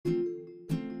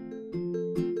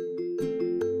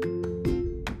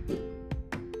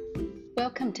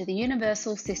Welcome to the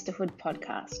Universal Sisterhood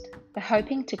podcast. We're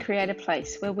hoping to create a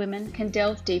place where women can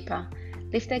delve deeper,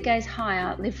 lift their gaze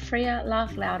higher, live freer,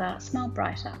 laugh louder, smile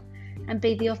brighter, and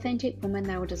be the authentic woman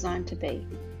they were designed to be.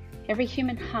 Every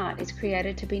human heart is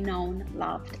created to be known,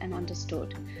 loved, and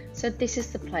understood. So this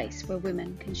is the place where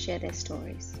women can share their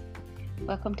stories.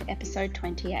 Welcome to episode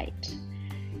 28.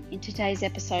 In today's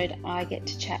episode, I get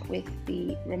to chat with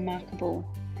the remarkable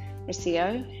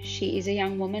Rocio. She is a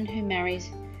young woman who marries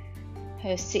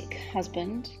her sick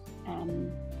husband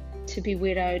to be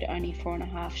widowed only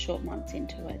 4.5 short months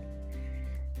into it.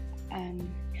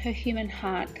 Her human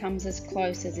heart comes as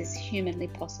close as is humanly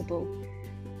possible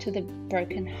to the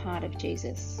broken heart of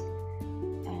Jesus.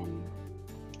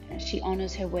 She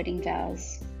honours her wedding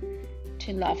vows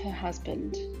to love her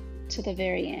husband to the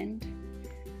very end.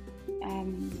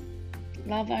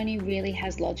 Love only really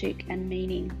has logic and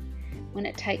meaning when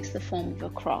it takes the form of a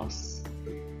cross,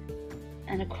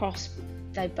 and a cross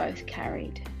they both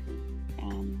carried.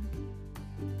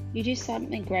 You do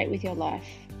something great with your life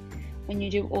when you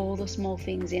do all the small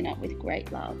things in it with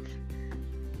great love,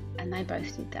 and they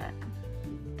both did that.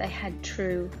 They had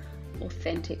true,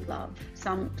 authentic love.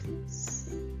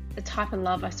 The type of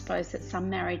love, I suppose, that some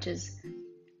marriages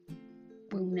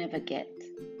will never get.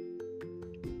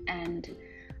 And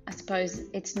I suppose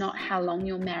it's not how long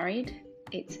you're married,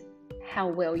 it's how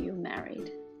well you're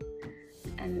married.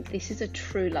 And this is a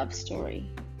true love story.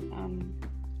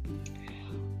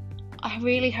 I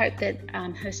really hope that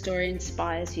her story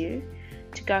inspires you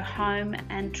to go home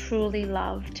and truly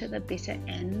love to the bitter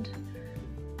end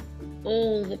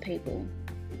all the people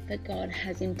that God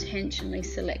has intentionally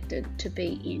selected to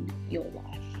be in your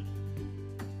life.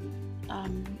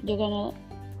 You're going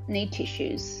to need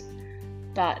tissues,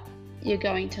 but you're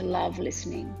going to love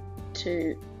listening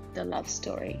to the love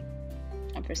story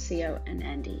of Rocio and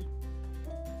Andy.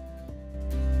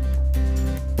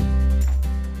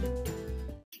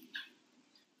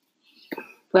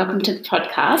 Welcome to the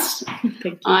podcast. Thank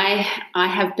you. I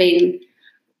have been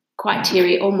quite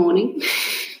teary all morning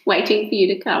waiting for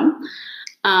you to come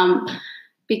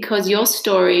because your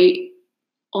story,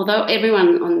 although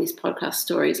everyone on this podcast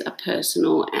stories are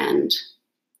personal and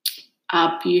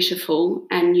are beautiful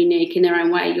and unique in their own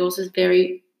way, yours is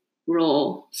very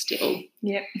raw still.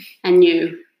 Yep. And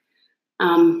new.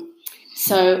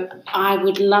 So I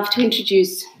would love to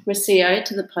introduce Rocio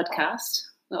to the podcast.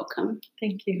 Welcome.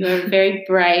 Thank you. You're a very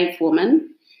brave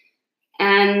woman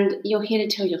and you're here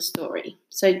to tell your story.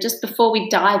 So just before we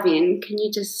dive in, can you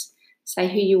just say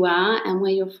who you are and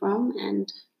where you're from?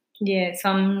 And Yes,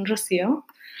 I'm Rocio.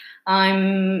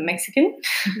 I'm Mexican.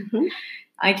 Mm-hmm.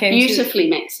 I came beautifully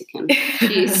Mexican.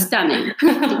 She is stunning.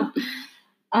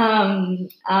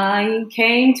 I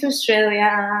came to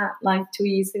Australia like 2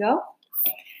 years ago,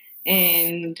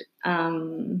 and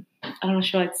I'm not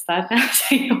sure I'd start now.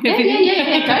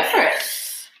 Yeah, go for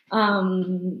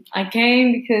it. I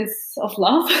came because of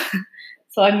love.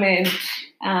 So I met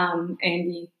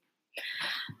Andy.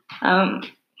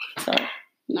 Sorry.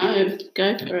 No,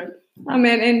 go for it. I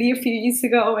met Andy a few years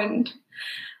ago, and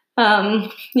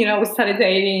we started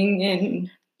dating,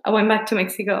 and I went back to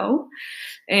Mexico,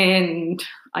 and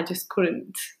I just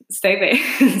couldn't stay there.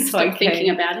 So Stop thinking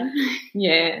about it.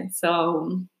 Yeah,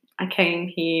 so I came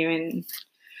here, and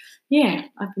yeah,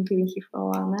 I've been living here for a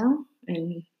while now,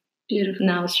 and beautiful.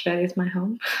 Now Australia is my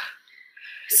home.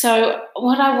 So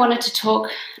what I wanted to talk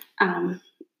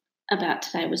about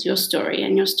today was your story,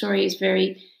 and your story is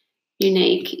very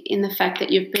unique in the fact that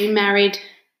you've been married.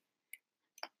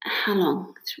 How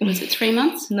long? Was it 3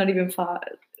 months? Not even 5.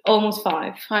 Almost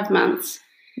 5. 5 months.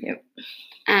 Yep.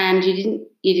 And you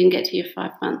didn't get to your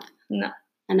 5-month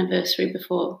anniversary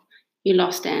before you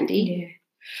lost Andy.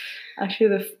 Yeah.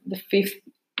 Actually, the 5th,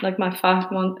 like my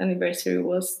 5-month anniversary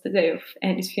was the day of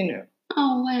Andy's funeral.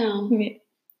 Oh wow. Yeah.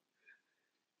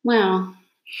 Wow.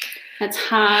 That's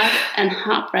hard and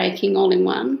heartbreaking all in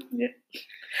one. Yeah.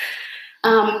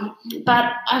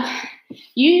 But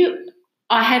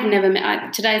I have never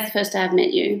met. Today's the first day I've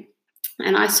met you,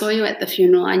 and I saw you at the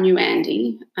funeral. I knew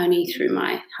Andy only through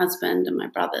my husband and my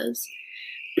brothers.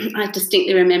 I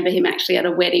distinctly remember him actually at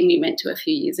a wedding we went to a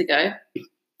few years ago,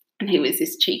 and he was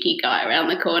this cheeky guy around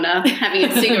the corner having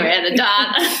a cigarette, a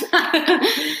dart.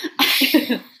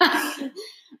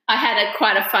 I had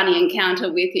quite a funny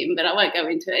encounter with him, but I won't go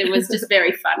into it. It was just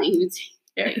very funny.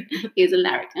 He was a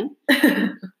larrikin.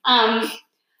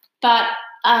 But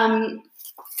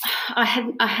I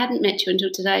hadn't met you until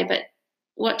today, but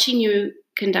watching you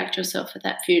conduct yourself at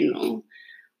that funeral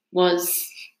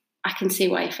I can see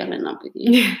why he fell in love with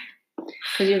you.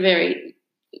 Because you're very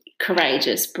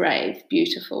courageous, brave,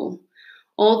 beautiful.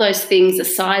 All those things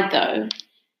aside, though,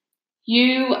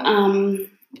 you know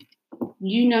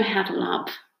how to love,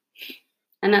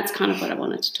 and that's kind of what I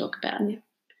wanted to talk about. Yeah.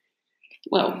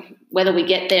 Well, whether we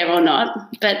get there or not,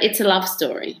 but it's a love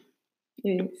story.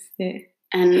 Yes, yeah.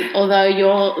 And although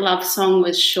your love song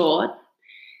was short,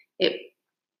 it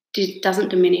doesn't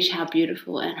diminish how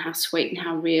beautiful and how sweet and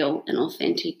how real and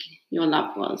authentic your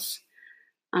love was.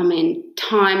 I mean,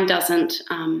 time doesn't...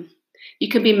 you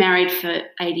could be married for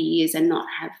 80 years and not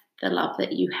have the love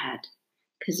that you had,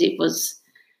 because it was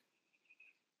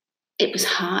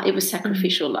hard. It was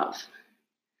sacrificial love.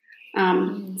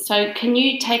 So can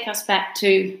you take us back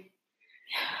to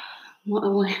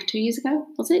 2 years ago,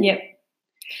 was it? Yep.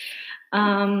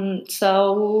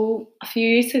 So a few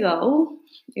years ago,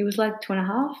 it was like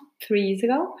 2.5, 3 years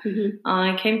ago,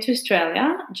 I came to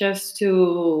Australia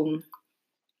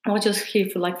I was just here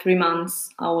for like 3 months.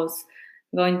 I was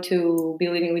going to be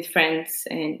living with friends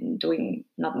and doing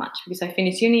not much because I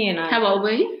finished uni and How old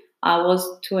were you? I was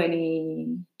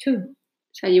 22.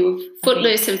 So you were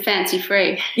footloose and fancy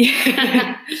free.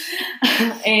 Yeah.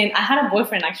 And I had a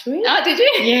boyfriend actually. Oh, did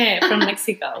you? Yeah, from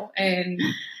Mexico. And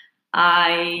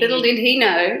little did he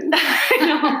know.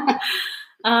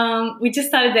 We just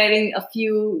started dating a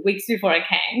few weeks before I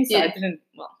came, so I didn't.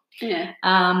 Yeah.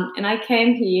 And I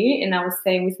came here and I was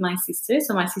staying with my sister.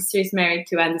 So my sister is married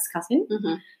to Andy's cousin,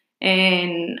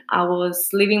 and I was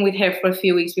living with her for a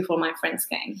few weeks before my friends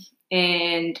came,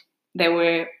 and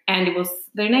Andy was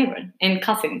their neighbor and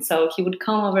cousin, so he would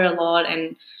come over a lot.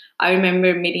 And I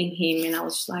remember meeting him, and I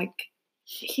was just like,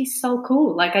 he's so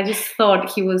cool. Like I just thought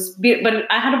he was, but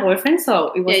I had a boyfriend,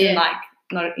 so it wasn't like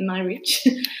not in my reach.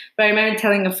 But I remember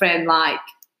telling a friend like,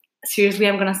 seriously,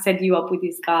 I'm gonna set you up with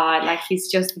this guy. Like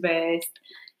he's just the best.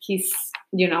 He's,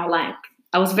 like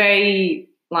I was very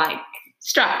like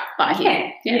struck by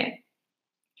him. Yeah.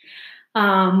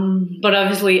 But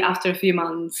obviously after a few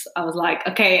months, I was like,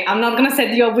 okay, I'm not gonna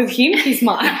set you up with him. He's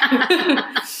mine.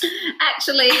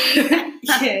 Actually,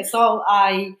 yeah. So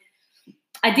I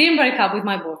didn't break up with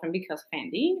my boyfriend because of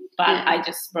Andy, but I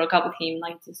just broke up with him.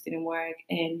 Like it just didn't work.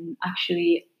 And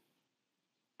actually,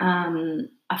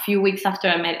 a few weeks after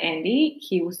I met Andy,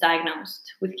 he was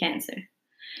diagnosed with cancer.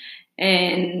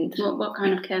 And what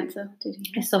kind of cancer did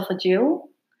he have? Esophageal.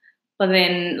 But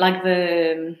then, like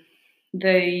the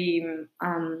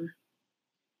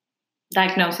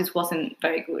diagnosis wasn't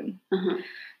very good.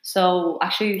 So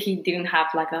actually, he didn't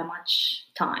have like that much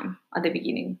time at the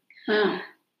beginning. Wow.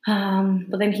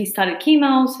 But then he started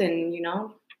chemos, and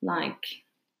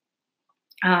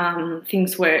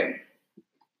things were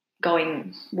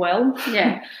going well.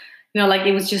 Yeah. Like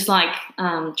it was just like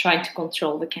trying to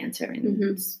control the cancer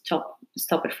and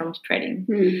stop it from spreading.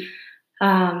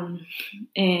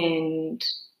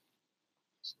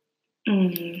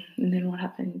 And then what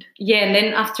happened? Yeah, and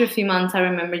then after a few months, I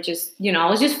remember just, I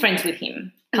was just friends with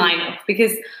him, kind of,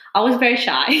 because I was very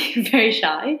shy,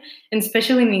 and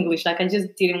especially in English. Like I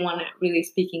just didn't want to really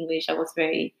speak English. I was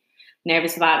very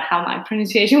nervous about how my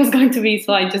pronunciation was going to be,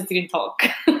 so I just didn't talk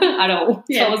at all.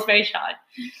 Yeah. So I was very shy.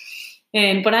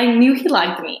 But I knew he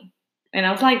liked me. And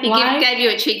I was like, why? He gave you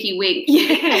a cheeky wink.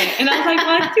 Yeah. And I was like,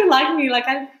 why did you like me? Like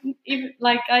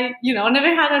I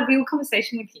never had a real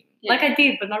conversation with him. Yeah. Like I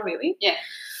did, but not really. Yeah.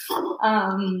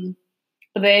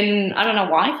 But then I don't know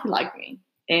why he liked me.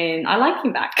 And I like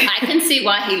him back. I can see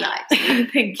why he liked you.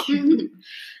 Thank you.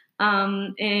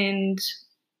 And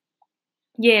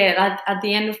yeah, at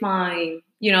the end of my,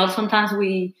 sometimes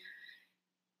I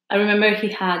remember he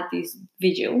had this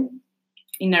vigil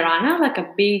in Narana, like a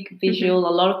big vigil.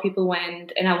 A lot of people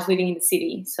went, and I was living in the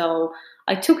city. So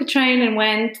I took a train and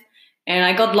went, and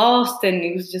I got lost, and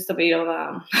it was just a bit of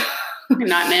a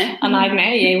nightmare. A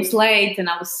nightmare, yeah. It was late, and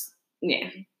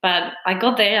but I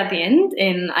got there at the end,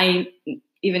 and I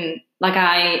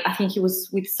think he was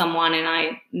with someone, and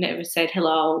I never said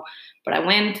hello, but I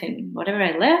went, and whatever,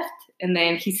 I left, and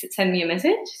then he sent me a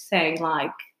message saying I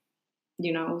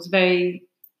was very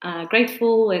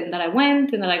grateful, and that I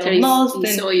went, and that I got lost. He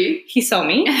saw you. He saw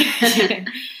me.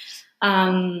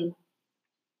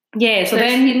 Yeah. So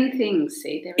then hidden things,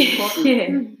 see, they're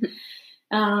important. Yeah.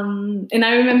 And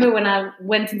I remember when I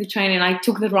went in the train and I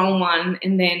took the wrong one,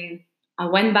 and then I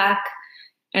went back,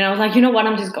 and I was like, you know what?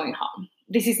 I'm just going home.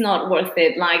 This is not worth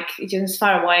it. Like it's just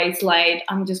far away. It's late.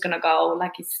 I'm just gonna go.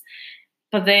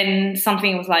 But then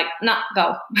something was like, no,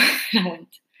 go. And I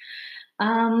went.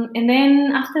 And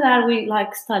then after that, we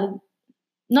started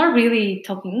not really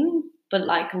talking, but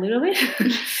a little bit.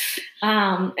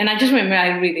 And I just remember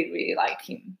I really, really liked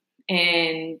him.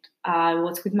 And I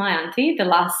was with my auntie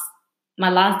my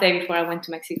last day before I went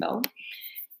to Mexico,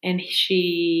 and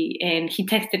he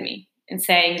texted me and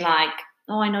saying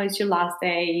oh, I know it's your last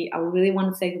day. I really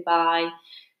want to say goodbye.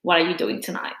 What are you doing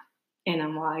tonight? And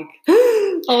I'm like,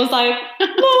 I was like,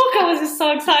 look, I was just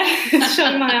so excited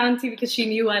showing my auntie because she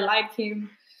knew I liked him.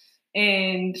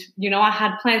 And, you know, I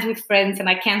had plans with friends and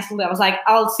I canceled it. I was like,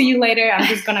 I'll see you later. I'm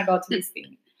just going to go to this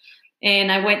thing.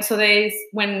 And I went, so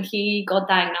when he got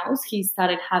diagnosed, he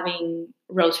started having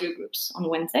rosary groups on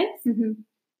Wednesdays.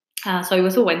 Mm-hmm. So it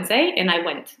was a Wednesday and I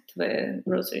went to the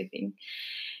rosary thing.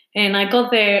 And I got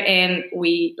there and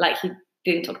he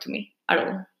didn't talk to me at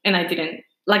all. And I didn't,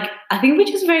 I think we're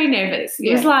just very nervous.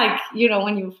 It was like, you know,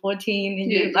 when you were 14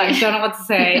 and you don't know what to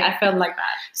say. I felt like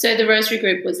that. So the rosary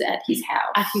group was at his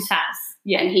house? At his house,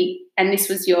 yeah. And this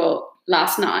was your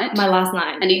last night? My last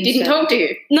night. And he didn't talk to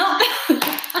you? No.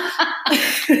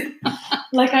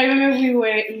 I remember we were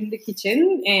in the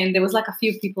kitchen and there was a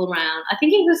few people around. I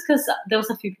think it was because there was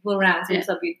a few people around, so it was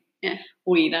a bit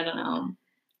weird, I don't know.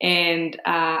 And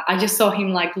I just saw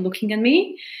him looking at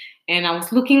me and I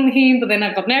was looking at him, but then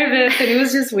I got nervous and it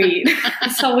was just weird.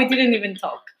 So we didn't even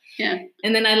talk. Yeah.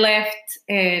 And then I left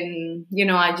and, you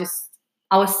know, I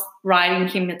was writing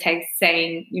him a text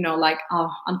saying, you know,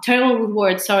 oh, I'm terrible with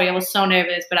words. Sorry, I was so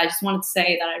nervous, but I just wanted to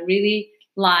say that I really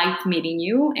liked meeting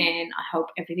you and I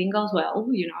hope everything goes well,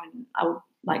 you know, and I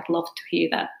would love to hear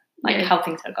that, how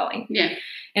things are going. Yeah.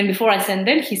 And before I sent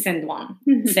it, he sent one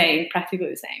saying practically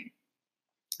the same.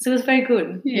 So it was very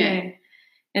good. Yeah.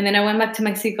 And then I went back to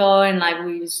Mexico and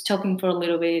we was talking for a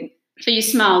little bit. So you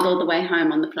smiled all the way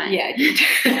home on the plane? Yeah, I did.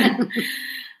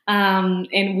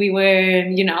 And we were,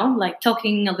 you know,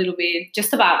 talking a little bit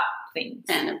just about things.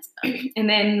 And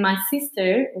then my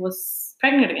sister was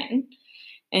pregnant again.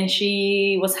 And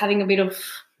she was having a bit of,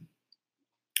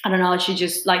 I don't know, she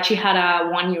just, she had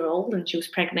a 1-year-old and she was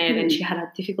pregnant and she had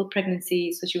a difficult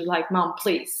pregnancy. So she was like, Mom,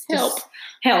 please. Help.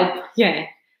 Yeah.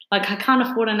 I can't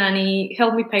afford a nanny.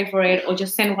 Help me pay for it or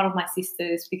just send one of my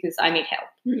sisters because I need help.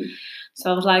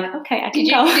 So I was like, okay, I can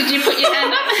go. Did you put your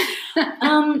hand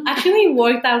up? Actually, it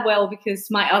worked out well because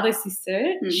my other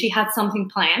sister, she had something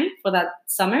planned for that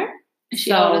summer. Is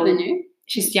she older than you?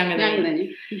 She's younger than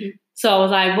you. Mm-hmm. So I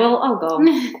was like, well, I'll go.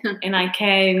 And I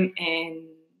came and...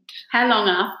 How long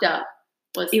after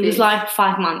was it? It was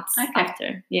 5 months okay.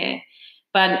 after, yeah.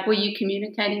 But were you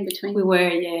communicating between We were,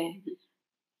 yeah.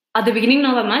 At the beginning,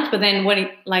 not that much, but then when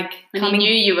it, when he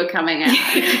knew you were coming out.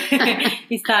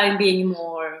 he started being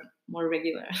more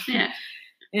regular. Yeah.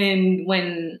 And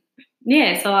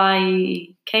so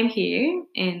I came here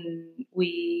and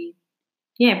we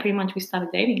started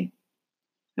dating.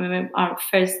 I remember our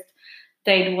first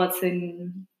date was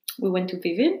we went to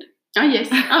Vivid. Oh, yes.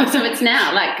 Oh, so it's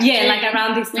now,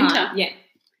 around this winter. time.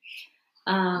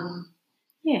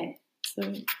 Yeah.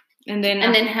 So, and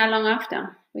then how long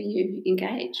after were you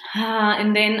engaged?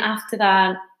 And then after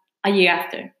that, a year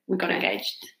after, we got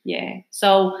engaged. Yeah.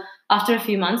 So after a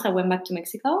few months, I went back to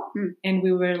Mexico and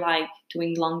we were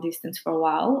doing long distance for a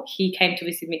while. He came to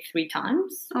visit me 3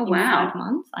 times. Oh, in wow. 5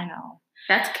 months. I know.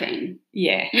 That's keen.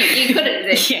 Yeah. You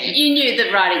couldn't. You knew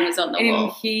the writing was on the wall.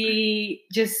 And he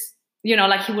just, you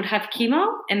know, he would have chemo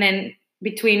and then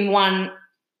between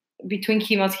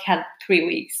chemos, he had 3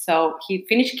 weeks. So he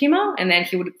finished chemo and then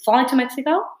he would fly to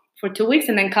Mexico for 2 weeks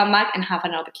and then come back and have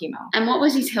another chemo. And what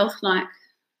was his health like?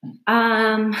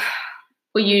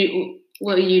 Were you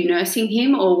nursing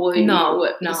him or were no?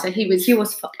 So he was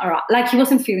all right. He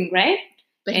wasn't feeling great.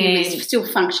 But he was still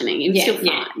functioning. He was still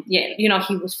fine. Yeah. You know,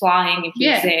 he was flying and he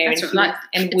was there. That's right.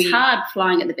 It's hard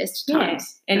flying at the best of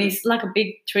times. And it's a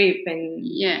big trip. And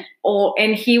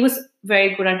and he was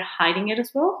very good at hiding it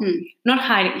as well. Not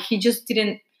hiding. He just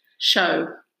didn't show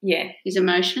his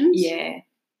emotions. Yeah.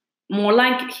 More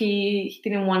he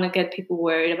didn't want to get people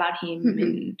worried about him.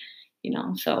 And, you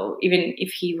know, so even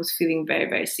if he was feeling very,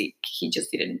 very sick, he just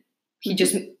didn't. He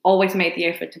just always made the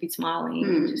effort to be smiling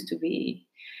and just to be...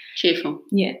 cheerful.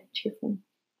 Yeah, cheerful.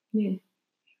 Yeah.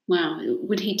 Wow.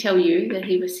 Would he tell you that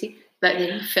he was sick? That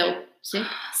he felt sick?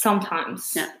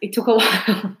 Sometimes. Yeah. It took a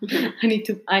while.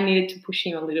 I needed to push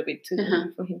him a little bit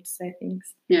for him to say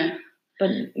things. Yeah.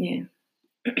 But yeah.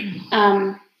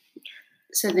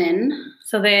 So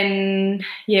then,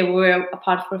 we were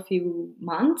apart for a few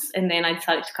months, and then I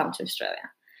decided to come to Australia.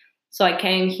 So I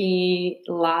came here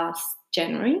last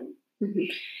January,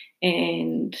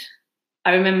 and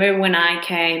I remember when I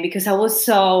came, because I was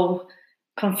so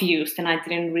confused and I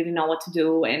didn't really know what to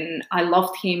do, and I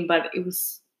loved him, but it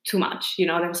was too much. You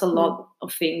know, there was a lot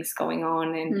of things going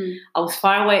on, and I was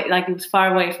far away. It was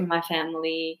far away from my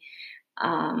family.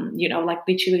 You know,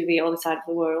 literally the other side of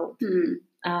the world.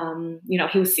 You know,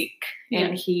 he was sick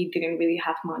and he didn't really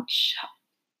have much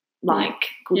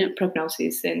good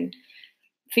prognosis, and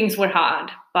things were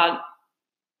hard. But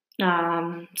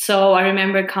So I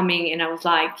remember coming and I was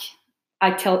like,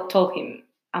 I told him,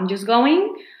 I'm just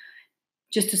going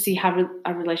just to see how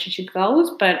our relationship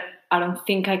goes, but I don't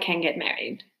think I can get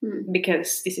married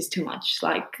because this is too much.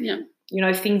 Like,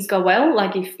 if things go well,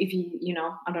 like if you,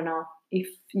 I don't know, if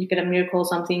you get a miracle or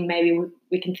something, maybe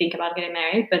we can think about getting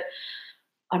married, but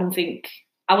I don't think,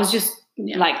 I was just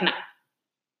like, no.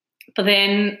 But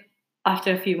then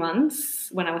after a few months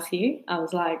when I was here, I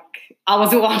was like, I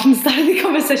was the one who started the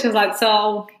conversation. I was like,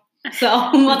 so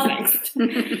what's next?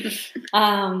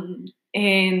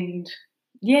 And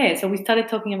yeah, so we started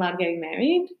talking about getting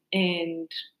married,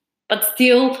 but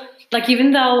still, like,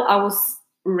 even though I was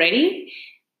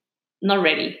not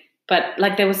ready, but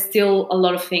like there was still a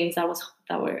lot of things that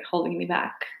were holding me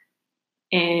back.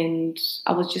 And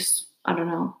I was just, I don't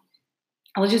know,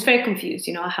 I was just very confused.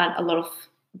 I had a lot of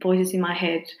voices in my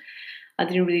head. I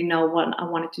didn't really know what I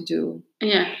wanted to do.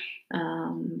 Yeah.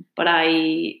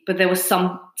 But there was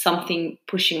something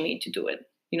pushing me to do it,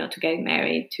 to get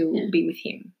married, to be with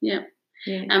him. Yeah.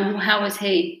 Yeah. How was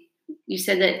he? You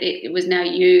said that it was now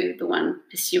you, the one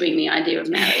pursuing the idea of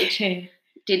marriage.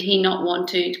 Did he not want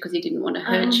to because he didn't want to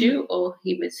hurt you, or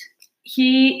he was?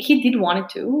 He did want it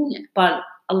to, but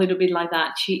a little bit like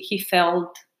that. He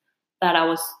felt that I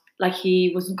was like,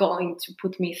 he was going to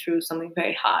put me through something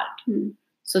very hard.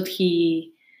 So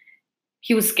he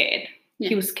was scared. Yeah.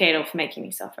 He was scared of making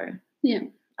me suffer. Yeah.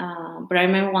 But I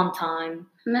remember one time.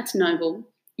 And that's noble.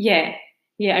 Yeah.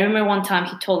 Yeah. I remember one time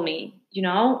he told me, he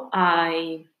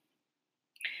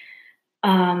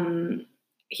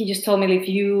just told me, if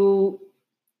you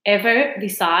ever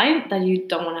decide that you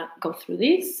don't want to go through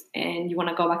this and you want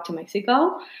to go back to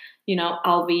Mexico,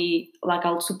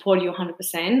 I'll support you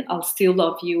 100%. I'll still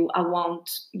love you. I won't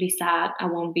be sad. I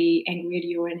won't be angry at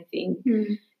you or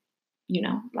anything.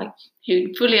 Like,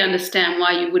 you fully understand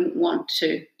why you wouldn't want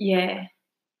to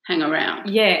hang around.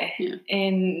 Yeah.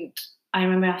 And I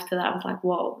remember after that I was like,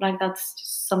 whoa, like that's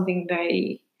just something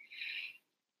very,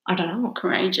 I don't know,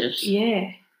 courageous.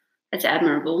 Yeah. That's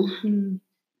admirable.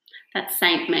 That's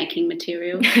saint-making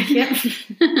material. Yeah.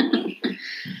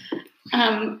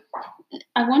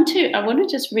 I want to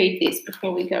just read this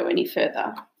before we go any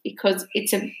further, because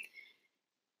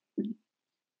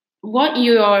what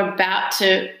you are about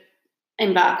to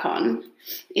embark on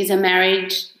is a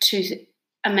marriage to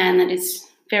a man that is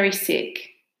very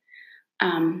sick,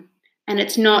 and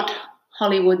it's not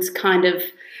Hollywood's kind of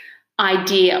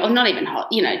idea, or not even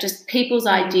just people's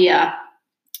idea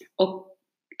or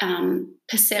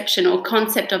perception or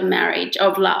concept of marriage,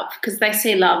 of love, because they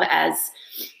see love as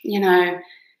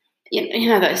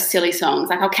those silly songs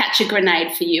like, I'll catch a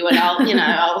grenade for you and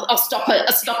I'll stop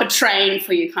a train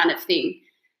for you kind of thing.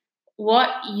 What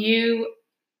you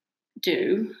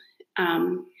do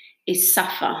is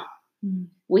suffer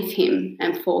with him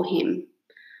and for him,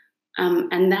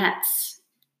 and that's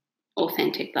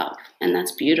authentic love, and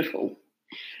that's beautiful.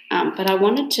 But I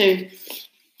wanted to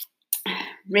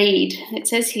read, it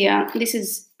says here, this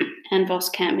is Anne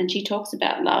Voskamp, and she talks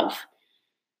about love.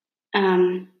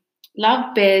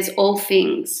 Love bears all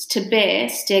things. To bear,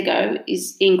 stego,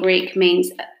 is in Greek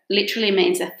literally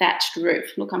means a thatched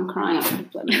roof. Look, I'm crying off the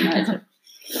bloody nose.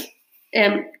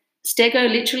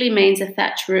 Stego literally means a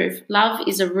thatched roof. Love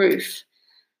is a roof.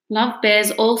 Love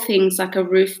bears all things like a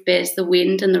roof bears the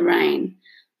wind and the rain,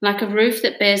 like a roof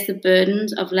that bears the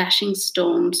burdens of lashing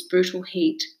storms, brutal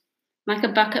heat, like a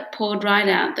bucket poured right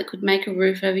out that could make a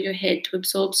roof over your head to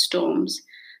absorb storms.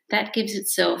 That gives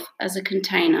itself as a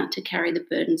container to carry the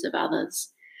burdens of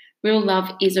others. Real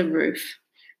love is a roof.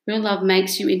 Real love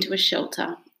makes you into a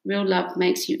shelter. Real love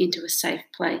makes you into a safe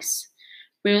place.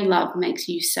 Real love makes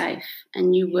you safe,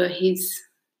 and you were his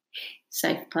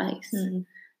safe place.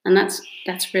 And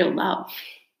that's real love.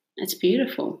 It's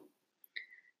beautiful.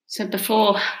 So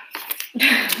before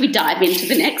we dive into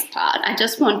the next part, I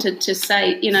just wanted to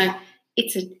say,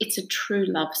 it's a true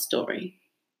love story.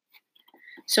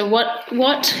 So what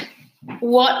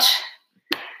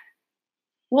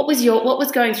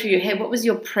was going through your head? What was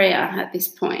your prayer at this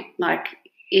point? Like,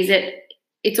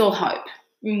 it's all hope.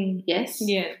 Yes?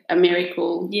 Yeah. A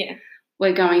miracle. Yeah.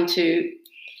 We're going to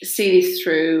see this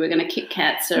through. We're going to kick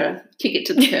cancer, kick it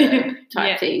to the curb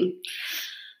type thing.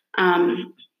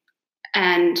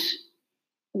 And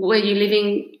were you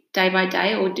living day by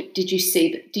day, or did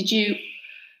you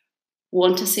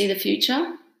want to see the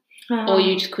future, or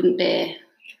you just couldn't bear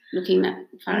looking that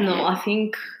far ahead? No, I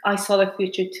think I saw the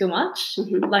future too much.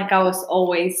 Like, I was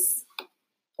always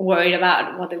worried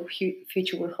about what the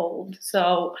future would hold.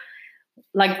 So,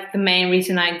 like, the main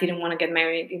reason I didn't want to get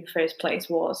married in the first place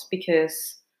was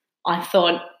because I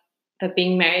thought that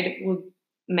being married would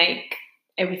make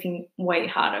everything way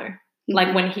harder. Mm-hmm.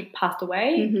 Like when he passed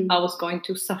away, Mm-hmm. I was going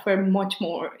to suffer much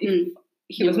more if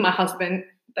he was my husband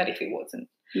than if he wasn't.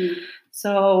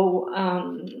 So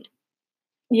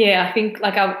I think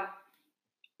like I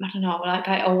don't know, like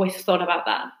I always thought about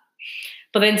that.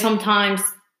 But then sometimes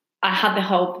I had the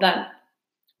hope that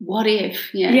what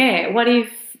if, what if,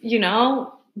 you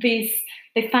know, they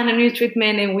find a new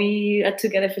treatment and we are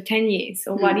together for 10 years?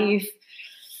 Or what if,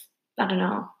 I don't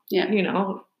know, you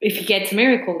know, if he gets a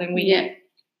miracle, then we...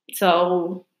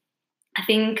 So I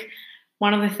think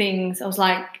one of the things I was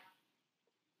like,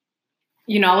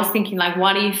 you know, I was thinking like,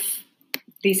 what if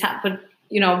this happened?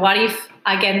 You know, what if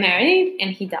I get married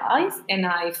and he dies and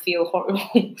I feel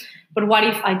horrible? But what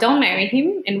if I don't marry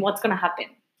him, and what's going to happen?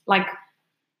 Like,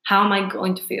 how am I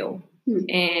going to feel?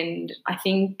 And I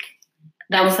think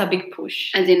that was a big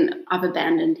push. As in, I've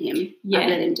abandoned him. I've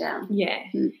let him down. Yeah.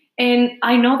 And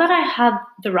I know that I had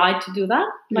the right to do that.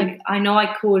 Like, I know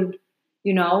I could,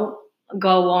 you know,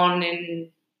 go on and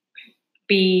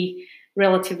be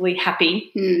relatively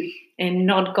happy and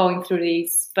not going through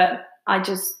these. But I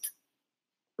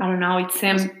don't know,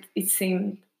 it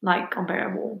seemed like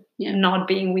unbearable not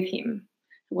being with him.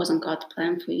 It wasn't God's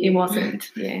plan for you. It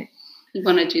wasn't, He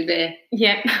wanted you there.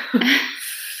 Yeah.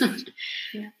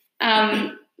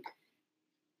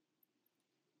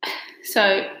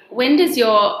 So when does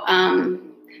your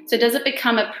so does it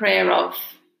become a prayer of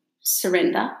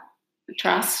surrender,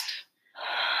 trust?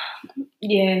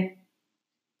 Yeah,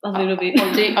 a little bit.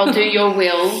 I'll do your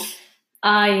will.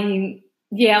 I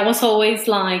was always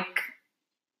like,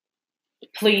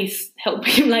 please help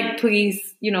him, like,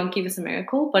 please, you know, give us a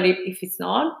miracle. But if it's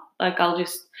not, like, I'll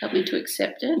just... Help me to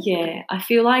accept it. Yeah, I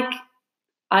feel like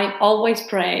I always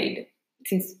prayed,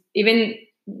 since even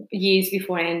years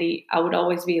before Andy, I would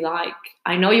always be like,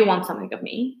 I know you want something of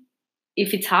me.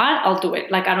 If it's hard, I'll do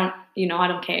it. Like, I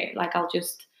don't care. Like, I'll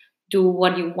just do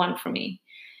what you want from me.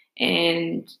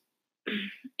 And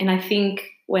I think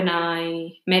when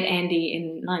I met Andy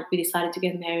and like we decided to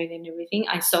get married and everything,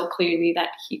 I saw clearly that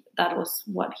that was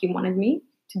what he wanted me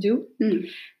to do.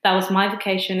 That was my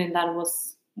vocation, and that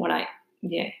was what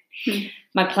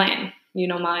my plan, you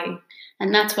know,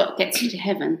 and that's what gets you to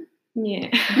heaven. Yeah.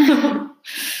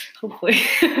 Hopefully.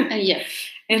 Yeah.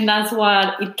 And that's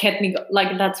what it kept me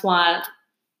that's what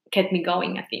kept me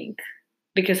going, I think,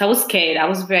 because I was scared. I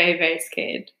was very, very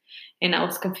scared, and I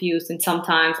was confused. And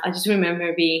sometimes I just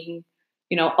remember being,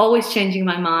 you know, always changing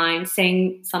my mind,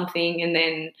 saying something, and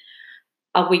then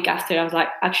a week after I was like,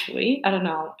 actually, I don't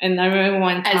know. And I remember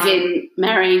one time, as in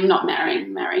marrying, not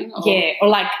marrying, or... or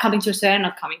like coming to Australia,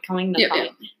 not coming, not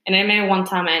coming. And I remember one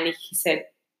time, Andy, he said,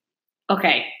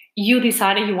 okay, you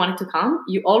decided you wanted to come.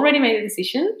 You already made a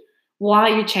decision. Why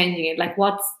are you changing it? Like,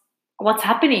 what's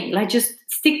happening? Like, just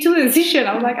stick to the decision.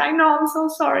 I was like, I know, I'm so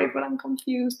sorry, but I'm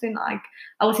confused. And like,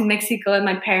 I was in Mexico, and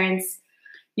my parents,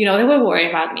 you know, they were worried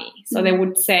about me. So they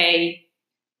would say,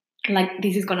 like,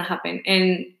 this is going to happen.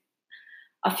 And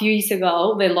a few years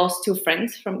ago, they lost 2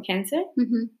 friends from cancer.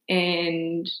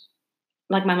 And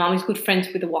like, my mom is good friends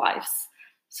with the wives.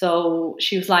 So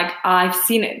she was like, I've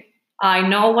seen it. I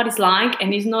know what it's like,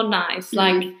 and it's not nice.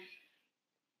 Like,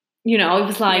 you know, it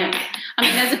was like... I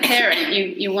mean, as a parent,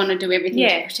 you want to do everything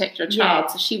to protect your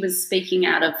child. So she was speaking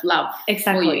out of love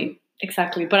for you.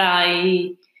 Exactly. But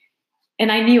I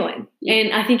knew it.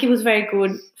 And I think it was very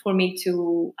good for me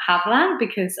to have that,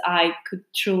 because I could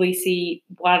truly see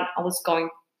what I was going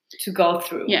to go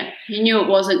through. Yeah. You knew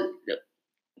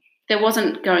there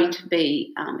wasn't going to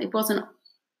be, there was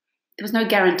no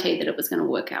guarantee that it was going to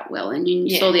work out well, and you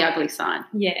saw the ugly side.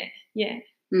 Yeah.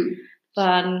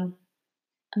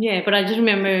 But I just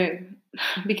remember,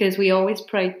 because we always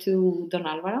prayed to Don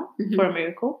Alvaro for a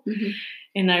miracle.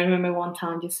 And I remember one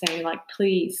time just saying, like,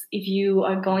 please, if you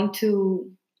are going to,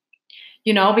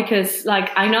 you know, because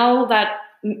like, I know that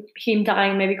him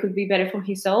dying maybe could be better for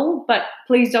his soul, but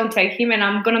please don't take him, and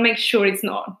I'm going to make sure it's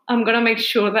not. I'm going to make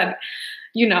sure that,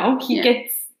 you know,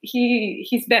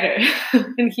 he's better.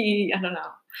 And I don't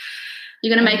know.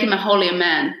 You're going to make him a holier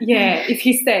man. Yeah, if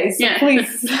he stays. So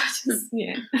please.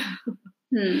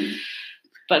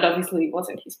 But obviously it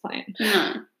wasn't his plan.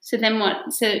 No. So then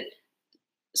what?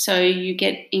 So you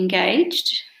get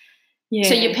engaged? Yeah.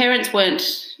 So your parents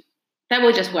they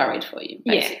were just worried for you,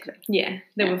 basically. Yeah,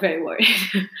 they were very worried.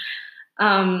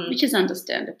 Which is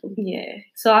understandable. Yeah.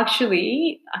 So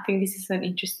actually, I think this is an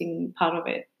interesting part of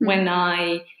it. When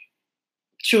I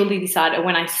truly decided,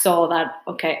 when I saw that,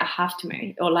 okay, I have to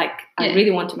marry, or like I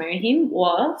really want to marry him, it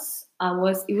was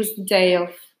the day of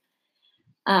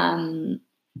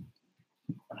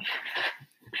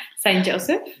Saint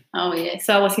Joseph. Oh yeah.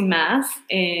 So I was in Mass,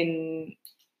 and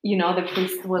the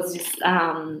priest was just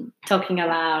talking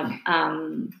about,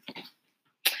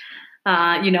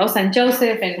 Saint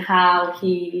Joseph, and how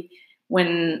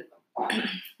when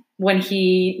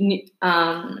he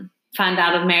found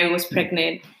out that Mary was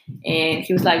pregnant, and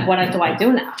he was like, what do I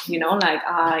do now? Like,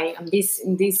 I am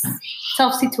in this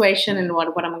tough situation, and what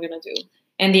am I going to do?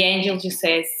 And the angel just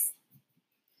says,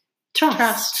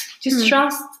 trust. Just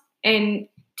trust and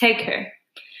take her.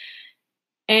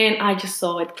 And I just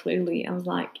saw it clearly. I was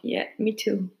like, yeah, me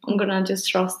too. I'm going to just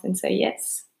trust and say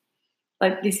yes.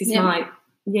 Like, this is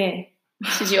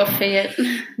This is your fiat.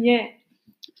 Yeah.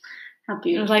 How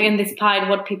beautiful. It was like, and despite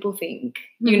what people think,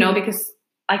 because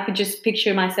I could just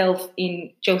picture myself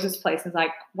in Joseph's place and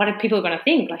like, what are people going to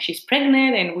think? Like, she's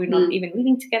pregnant and we're not even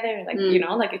living together. Like,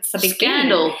 like, it's a big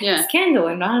scandal. Thing. Yeah. Scandal.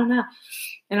 And I don't know.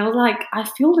 And I was like, I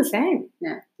feel the same.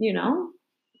 Yeah.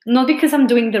 Not because I'm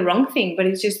doing the wrong thing, but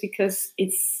it's just because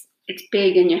it's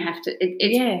big and you have to,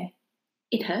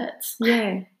 it hurts.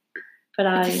 Yeah.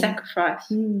 But it's a sacrifice.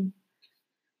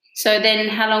 So then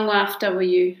how long after were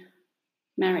you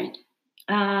married?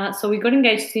 So we got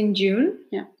engaged in June.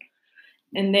 Yeah.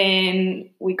 And then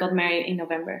we got married in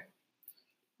November.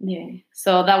 Yeah.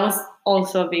 So that was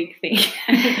also a big thing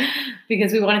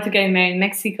because we wanted to get married in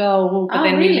Mexico. But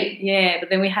then really? But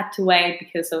then we had to wait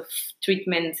because of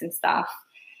treatments and stuff.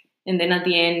 And then at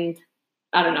the end,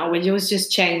 I don't know, we was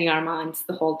just changing our minds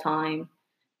the whole time.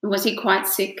 Was he quite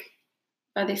sick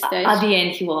by this stage? At the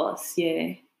end, he was,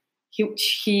 yeah.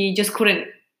 He just couldn't,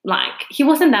 like, he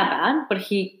wasn't that bad, but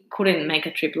he couldn't make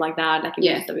a trip like that. Like,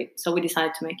 it was a bit, so we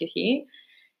decided to make it here.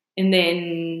 And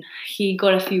then he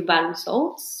got a few bad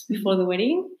results before the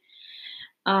wedding.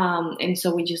 And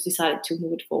so we just decided to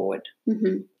move it forward.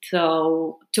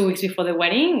 So 2 weeks before the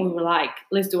wedding, we were like,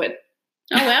 let's do it.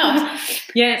 Oh, wow.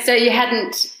 Yeah. So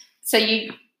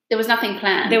there was nothing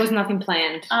planned? There was nothing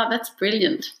planned. Oh, that's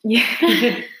brilliant.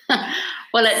 Yeah.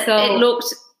 Well, it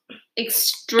looked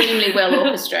extremely well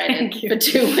orchestrated for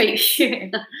 2 weeks.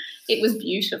 It was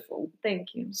beautiful.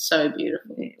 Thank you. So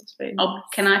beautiful. Yeah, it was very nice.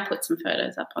 Can I put some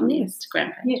photos up on the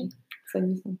Instagram page?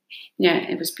 Yeah,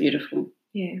 it was beautiful.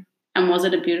 Yeah. And was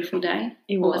it a beautiful day?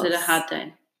 It or was. Was it a hard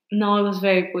day? No, it was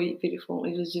very beautiful.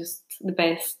 It was just the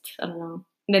best. I don't know.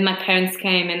 And then my parents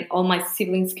came and all my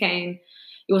siblings came.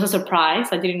 It was a surprise.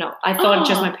 I didn't know. I thought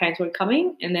just my parents were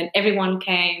coming, and then everyone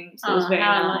came. So it was very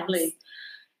nice. Lovely.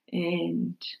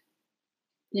 And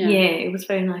it was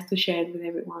very nice to share it with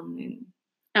everyone.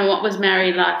 And what was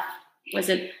married life? Was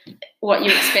it what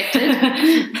you expected?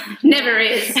 Never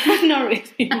is. Not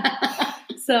really.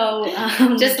 So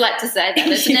just like to say that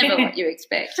it's never what you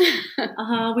expect.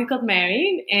 We got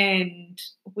married, and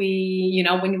we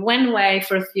went away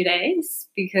for a few days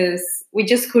because we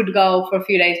just could go for a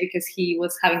few days because he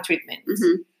was having treatment.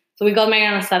 So we got married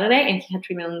on a Saturday, and he had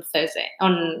treatment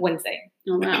on Wednesday.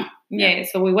 Oh wow! Yeah.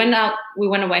 So we went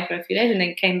away for a few days, and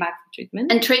then came back for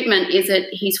treatment. And treatment, is it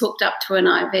he's hooked up to an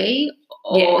IV,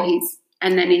 or is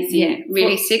he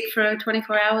really sick for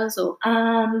 24 hours, or?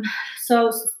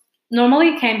 So normally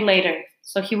it came later,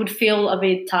 so he would feel a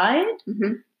bit tired.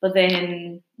 But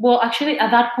then, actually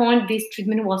at that point, this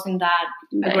treatment wasn't that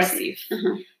aggressive.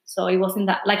 So it wasn't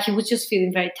that, like, he was just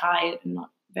feeling very tired and not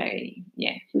very,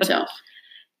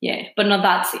 but not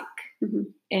that sick.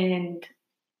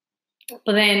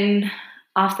 But then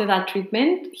after that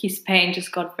treatment, his pain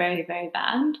just got very, very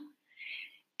bad.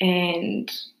 And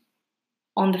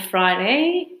on the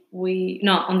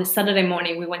Saturday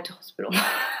morning, we went to hospital.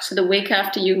 So the week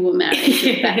after you were married,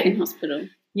 you were back in hospital.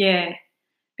 Yeah,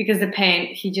 because the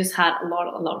pain, he just had a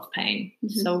lot of pain.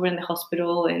 So we were in the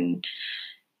hospital, and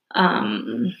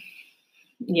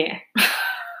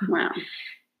Wow.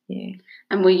 Yeah.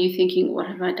 And were you thinking, what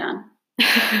have I done?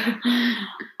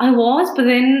 I was, but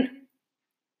then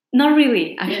not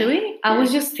really, actually. I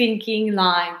was just thinking,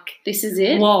 like, this is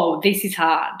it? Whoa, this is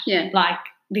hard. Yeah. Like,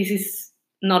 this is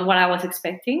not what I was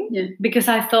expecting. Yeah. Because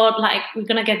I thought, like, we're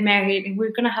going to get married and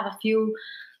we're going to have a few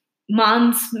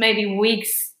months, maybe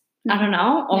weeks, I don't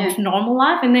know, of normal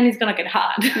life, and then it's going to get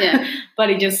hard. Yeah. But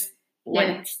it just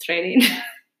went straight in.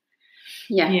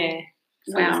 Yeah.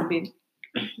 So wow.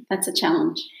 That's a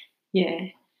challenge. Yeah.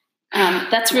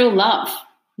 That's real love.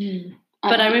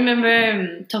 But I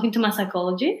remember talking to my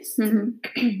psychologist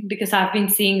because I've been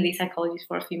seeing the psychologist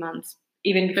for a few months,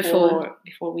 even before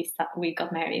we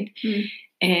got married.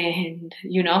 And,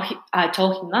 I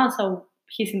told him that, so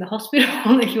he's in the hospital,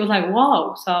 and he was like,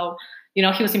 wow. So, he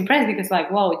was impressed because, like,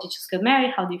 wow, you just got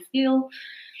married. How do you feel?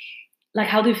 Like,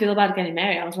 how do you feel about getting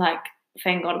married? I was like,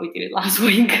 thank God we did it last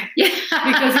week. Yeah.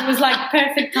 Because it was, like,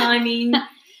 perfect timing.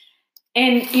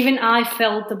 And even I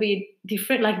felt a bit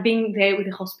different, like being there with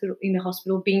in the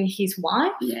hospital, being his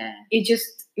wife. Yeah. It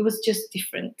was just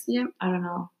different. Yeah. I don't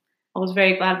know. I was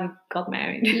very glad we got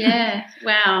married. Yeah.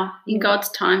 Wow. In God's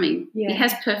timing. Yeah. He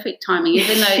has perfect timing,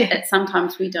 even though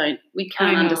sometimes we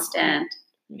can't understand.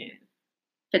 Yeah.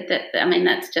 But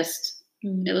that just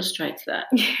illustrates that.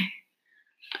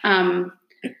 I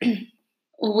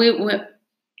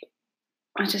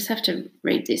just have to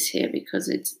read this here because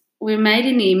we're made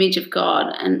in the image of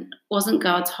God, and wasn't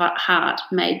God's heart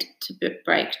made to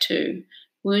break too?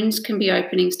 Wounds can be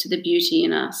openings to the beauty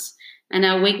in us, and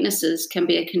our weaknesses can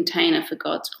be a container for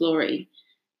God's glory.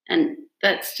 And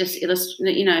that's just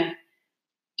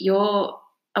you're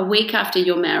a week after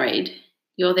you're married,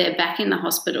 you're there back in the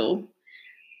hospital,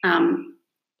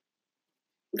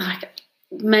 like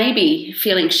maybe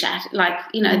feeling shattered, like,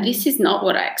 this is not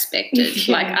what I expected.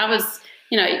 Yeah. Like I was,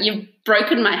 you've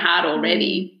broken my heart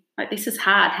already. Like, this is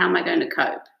hard. How am I going to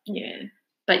cope? Yeah.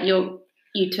 But you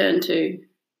turn to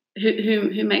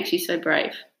who makes you so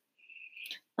brave?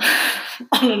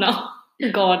 I don't know.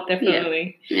 God,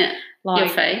 definitely. Yeah. Like, your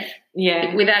faith.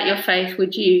 Yeah. Without your faith,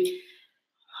 could you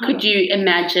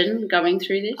imagine going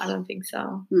through this? I don't think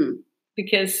so.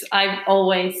 Because I've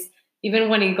always, even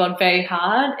when it got very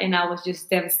hard and I was just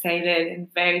devastated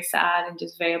and very sad and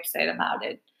just very upset about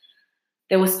it,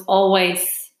 there was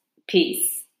always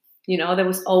peace. There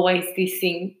was always this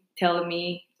thing telling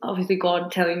me, obviously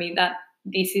God telling me that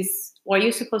this is what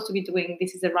you're supposed to be doing.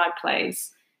 This is the right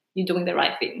place. You're doing the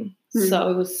right thing.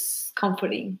 So it was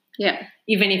comforting. Yeah.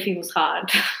 Even if it was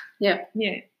hard. Yeah.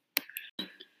 Yeah.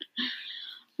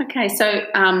 Okay, so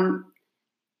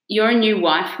you're a new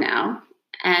wife now,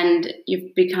 and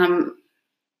you've become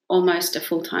almost a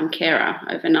full-time carer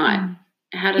overnight.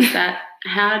 How does that?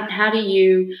 How do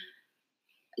you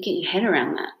get your head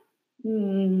around that? I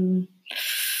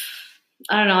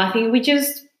don't know. I think we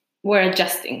just were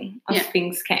adjusting as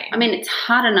things came. I mean, it's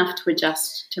hard enough to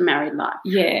adjust to married life.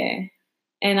 Yeah,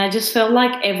 and I just felt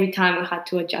like every time we had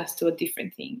to adjust to a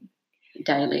different thing.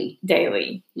 Daily.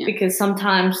 Yeah. Because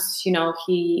sometimes,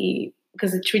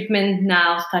 because the treatment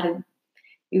now started,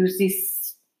 it was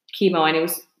this chemo and it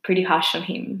was pretty harsh on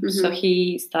him. Mm-hmm. So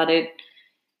he started,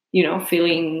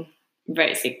 feeling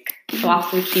very sick. So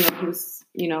after the chemo, he was,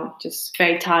 just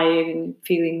very tired and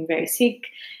feeling very sick,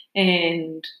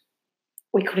 and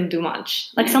we couldn't do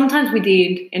much. Like sometimes we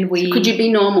did, and we... So could you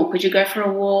be normal? Could you go for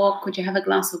a walk? Could you have a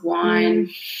glass of wine?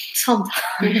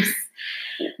 Sometimes.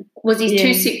 Was he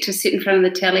too sick to sit in front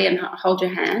of the telly and hold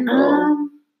your hand? Or?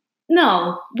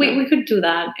 No, we could do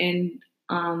that. And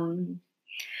I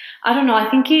don't know. I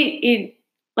think it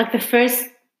like the first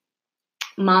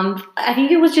month, I think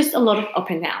it was just a lot of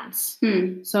up and downs.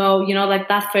 So, like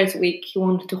that first week he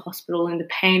went to hospital and the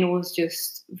pain was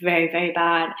just very, very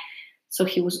bad. So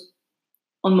he was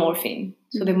on morphine.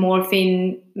 So the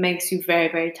morphine makes you very,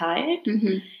 very tired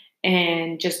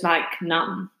and just like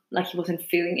numb, like he wasn't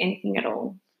feeling anything at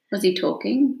all. Was he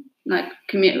talking? Like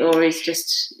commute, or is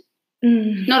just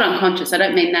not unconscious? I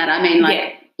don't mean that. I mean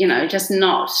like, just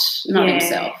not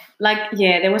himself. Like,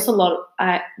 there was a lot.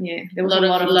 There was a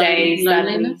lot of days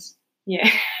loneliness.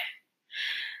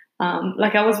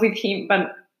 Like I was with him,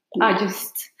 but I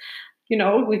just,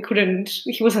 we couldn't.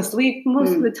 He was asleep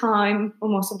most of the time, or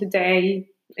most of the day,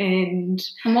 and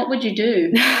what would you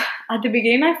do? At the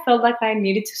beginning, I felt like I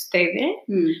needed to stay there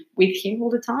with him all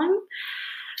the time.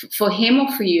 For him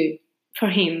or for you? For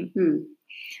him.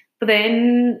 But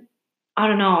then, I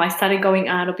don't know, I started going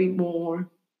out a bit more.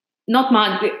 Not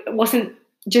much. It wasn't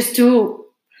just to,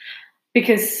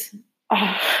 because,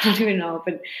 I don't even know,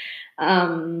 but,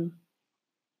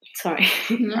 sorry.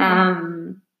 I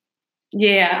don't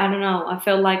know. I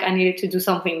felt like I needed to do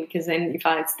something, because then if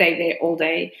I stayed there all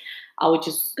day, I would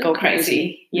just go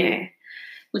crazy. Yeah.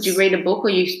 Would you read a book, or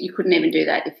you couldn't even do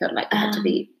that? You felt like you had to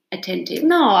be attentive?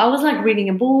 No, I was like reading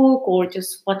a book or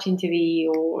just watching TV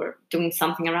or doing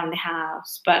something around the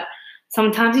house. But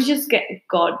sometimes you just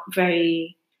got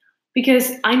very,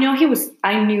 because I knew he was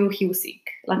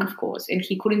sick, like of course, and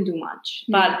he couldn't do much.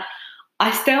 But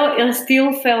I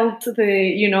still felt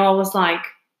I was like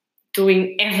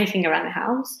doing everything around the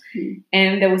house.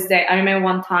 And there was I remember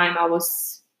one time I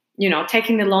was,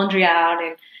 taking the laundry out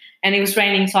and it was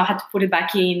raining, so I had to put it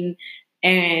back in.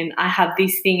 And I had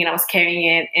this thing and I was carrying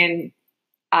it and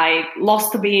I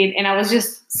lost a bit and I was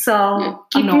just so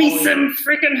Give annoyed. me some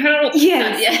freaking help.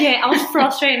 I was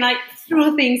frustrated and I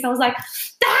threw things. I was like,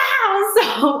 I was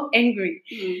so angry.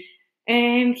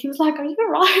 And he was like, are you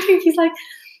all right? And he's like,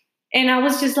 and I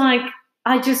was just like,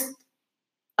 I don't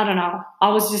know. I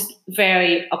was just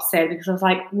very upset because I was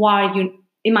like, why are you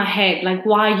in my head, like,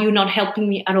 why are you not helping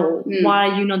me at all? Why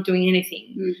are you not doing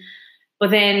anything?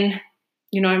 But then,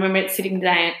 you know, I remember sitting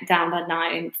down that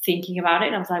night and thinking about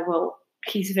it. I was like, well,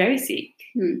 he's very sick.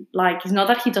 Like, it's not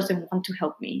that he doesn't want to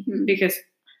help me, because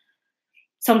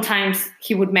sometimes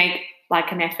he would make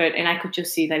like an effort, and I could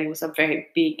just see that it was a very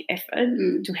big effort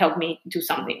to help me do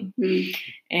something.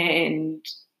 And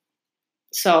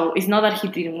so it's not that he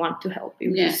didn't want to help, it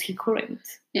was just he couldn't.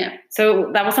 Yeah.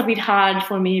 So that was a bit hard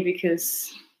for me,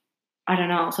 because I don't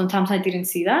know, sometimes I didn't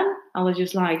see that. I was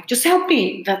just like, just help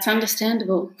me. That's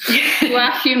understandable. You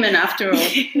are human after all.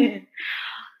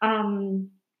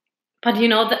 But, you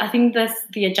know, I think that's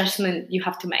the adjustment you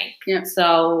have to make. Yeah.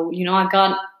 So, you know, I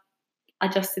got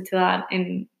adjusted to that,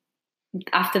 and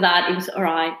after that it was all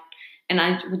right, and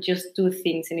I would just do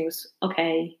things and it was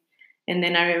okay. And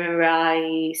then I remember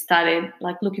I started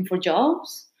like looking for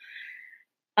jobs,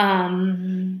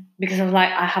 because I was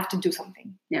like, I have to do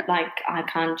something. Like, I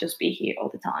can't just be here all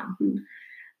the time.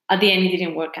 At the end, it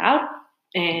didn't work out,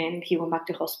 and he went back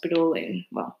to hospital, and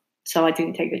well, so I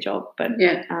didn't take the job. But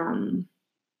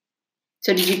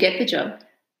so did you get the job?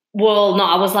 Well, no,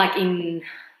 I was like in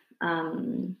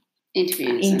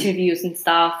interviews and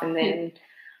stuff, and then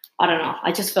I don't know,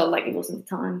 I just felt like it wasn't the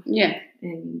time.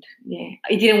 And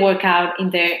it didn't work out in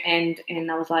their end,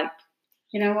 and I was like,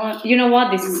 you know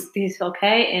what, this is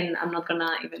okay, and I'm not gonna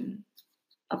even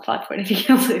apply for anything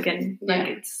else again. Like,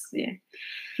 it's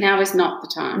now is not the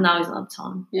time. Now is not the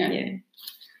time.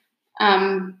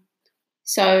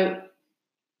 So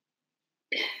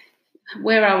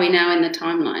where are we now in the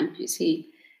timeline? Is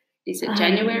it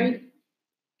January?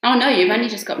 Oh no, you've only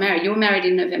just got married. You were married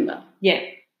in November. Yeah.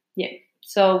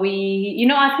 So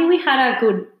I think we had a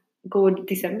good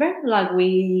December. Like,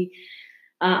 we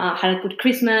had a good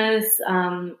Christmas.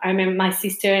 I remember my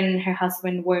sister and her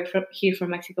husband were here from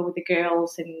Mexico with the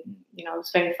girls, and you know, it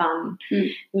was very fun.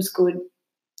 It was good.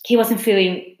 He wasn't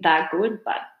feeling that good,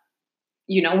 but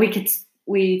you know,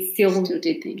 we still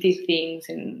did things,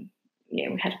 and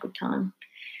we had a good time.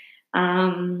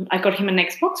 I got him an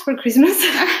Xbox for Christmas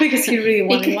because he really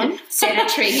wanted one.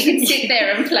 Sanitary, he could sit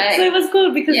there and play. So it was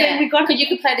good, because then you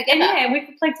could play together. Yeah, we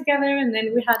could play together, and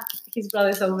then we had his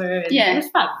brothers over, and it was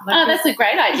fun. Like, that's a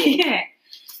great idea. Yeah,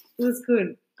 it was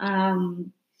good.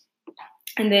 And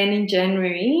then in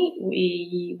January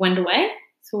we went away.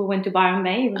 So we went to Byron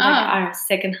Bay. It was like our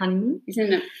second honeymoon.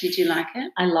 Did you like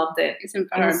it? I loved it. Isn't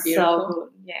Byron beautiful? So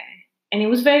good, yeah. And it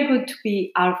was very good to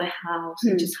be out of the house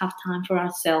and just have time for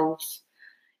ourselves,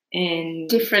 and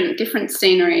different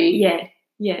scenery.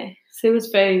 Yeah. So it was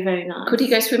very, very nice. Could he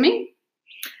go swimming?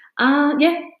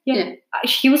 Yeah.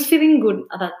 He was feeling good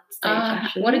at that stage.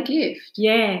 Actually, what a gift!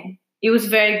 Yeah, it was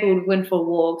very good. Went for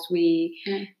walks. We,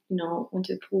 went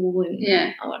to the pool, and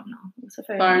I don't know. It was a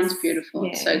very Byron's nice, beautiful.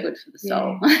 Yeah. It's so good for the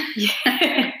soul.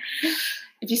 Yeah.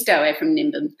 If you stay away from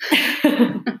Nimbin.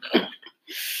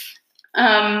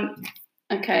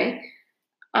 Okay.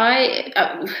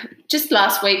 I just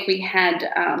last week we had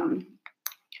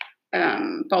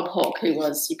Bob Hawke, who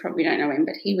was, you probably don't know him,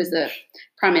 but he was the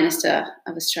Prime Minister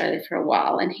of Australia for a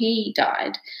while, and he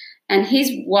died. And his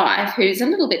wife, who's a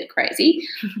little bit crazy,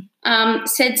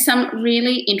 said some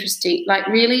really interesting, like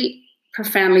really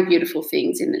profoundly beautiful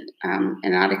things in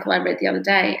an article I read the other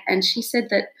day. And she said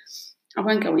that, I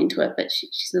won't go into it, but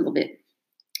she's a little bit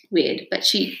weird. But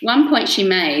one point she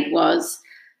made was,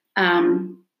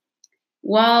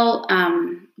 while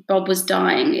Bob was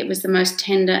dying, it was the most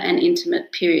tender and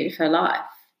intimate period of her life.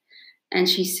 And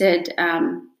she said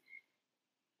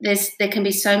there can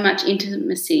be so much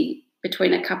intimacy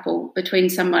between a couple, between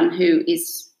someone who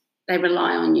they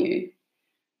rely on you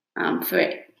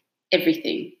for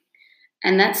everything.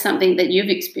 And that's something that you've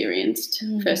experienced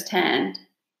firsthand.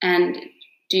 And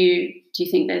do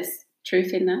you think there's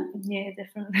truth in that? Yeah,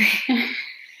 definitely.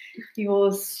 It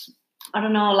was, I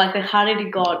don't know, like the harder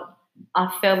it got,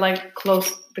 I felt like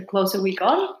the closer we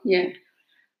got. Yeah.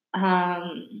 I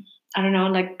don't know,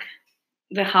 like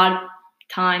the hard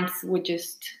times were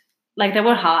just, like they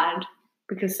were hard,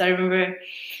 because I remember,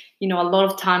 a lot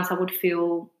of times I would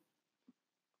feel,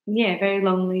 very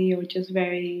lonely, or just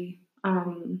very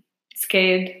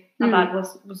scared about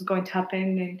what was going to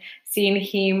happen, and seeing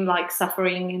him like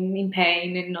suffering and in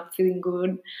pain and not feeling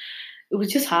good. It was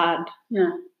just hard.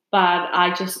 Yeah. But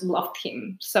I just loved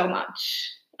him so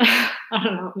much. I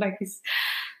don't know, like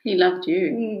he loved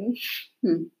you.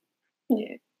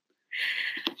 Yeah.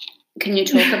 Can you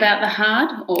talk about the hard,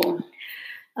 or?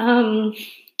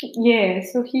 Yeah.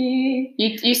 So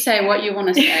You say what you want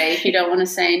to say. If you don't want to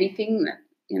say anything,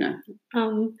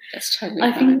 that's totally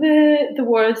I fine. think the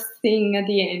worst thing at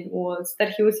the end was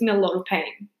that he was in a lot of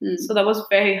pain. So that was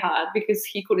very hard because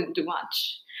he couldn't do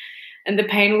much. And the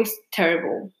pain was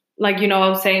terrible. Like, I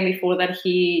was saying before that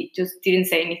he just didn't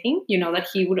say anything, that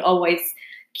he would always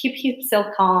keep himself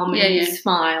calm and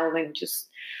smile and just...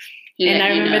 And I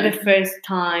remember the first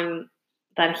time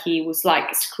that he was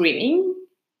like screaming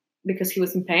because he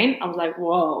was in pain, I was like,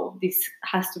 whoa, this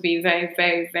has to be very,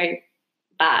 very, very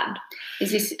bad.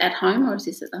 Is this at home or is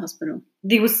this at the hospital?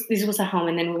 This was at home,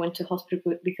 and then we went to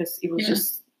hospital because it was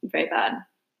just very bad.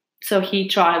 So he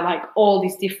tried like all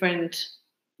these different,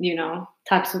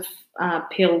 types of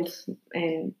pills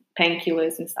and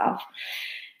painkillers and stuff,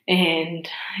 and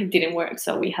it didn't work.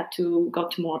 So we had to go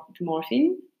to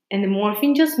morphine, and the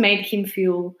morphine just made him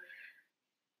feel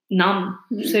numb.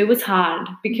 So it was hard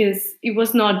because it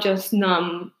was not just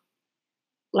numb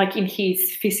like in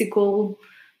his physical,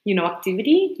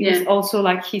 activity. It was also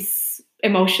like his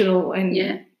emotional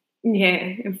and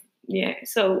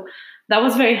so that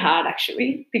was very hard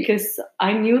actually, because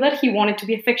I knew that he wanted to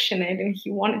be affectionate and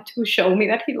he wanted to show me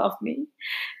that he loved me,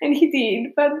 and he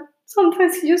did, but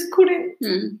sometimes he just couldn't.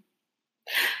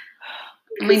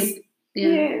 We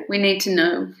need to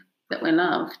know that we're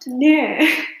loved. Yeah.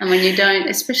 And when you don't,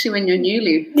 especially when you're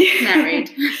newly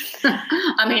married,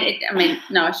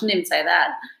 no, I shouldn't even say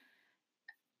that.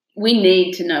 We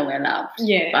need to know we're loved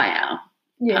by our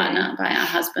partner, by our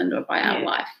husband, or by our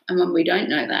wife. And when we don't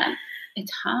know that,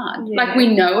 it's hard. Yeah. Like,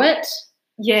 we know it.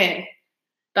 Yeah.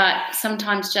 But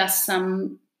sometimes just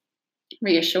some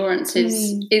reassurance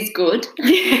is good.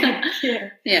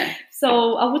 Yeah.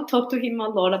 So I would talk to him a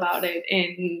lot about it,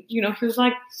 and he was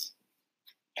like,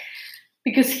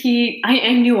 because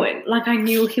I knew it, like I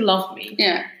knew he loved me.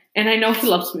 Yeah. And I know he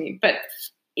loves me, but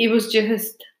it was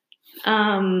just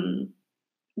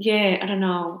I don't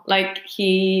know, like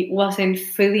he wasn't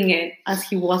feeling it as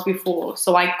he was before,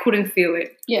 so I couldn't feel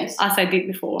it as I did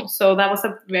before. So that was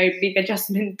a very big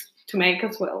adjustment to make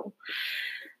as well.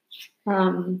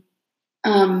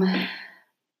 It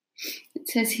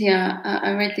says here,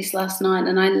 I read this last night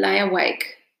and I lay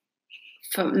awake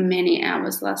for many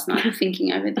hours last night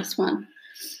thinking over this one.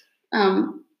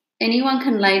 Anyone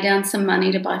can lay down some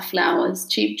money to buy flowers,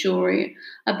 cheap jewelry,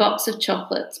 a box of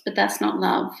chocolates, but that's not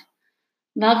love.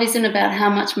 Love isn't about how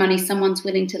much money someone's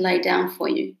willing to lay down for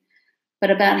you,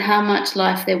 but about how much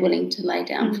life they're willing to lay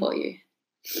down for you.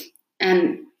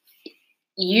 And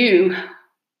you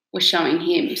were showing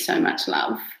him so much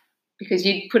love because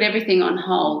you'd put everything on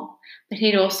hold, but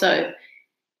he'd also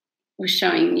was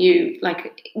showing you,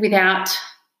 like, without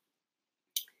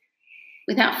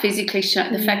physically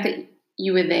showing, the fact that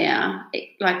you were there,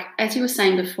 like as you were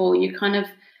saying before, you kind of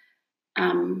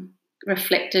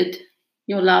reflected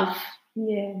your love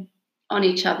on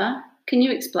each other. Can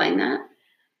you explain that?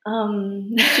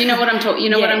 Do you know what I'm talking? You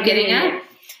know what I'm getting at?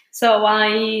 So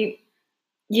I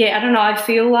don't know. I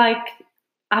feel like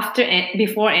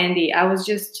before Andy, I was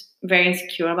just very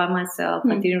insecure about myself.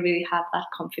 I didn't really have that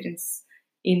confidence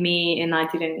in me, and I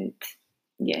didn't.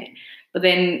 But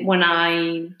then when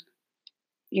I,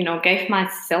 gave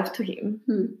myself to him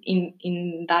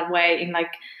in that way, in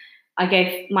like I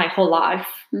gave my whole life,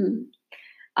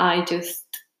 I just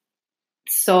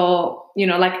saw,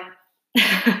 like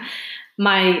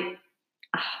my,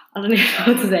 I don't know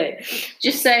how to say it.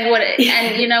 Just say what,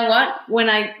 and you know what? When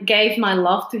I gave my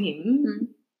love to him,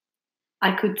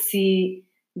 I could see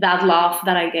that love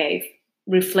that I gave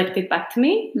reflected back to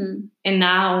me. And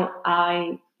now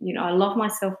I love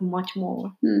myself much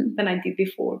more than I did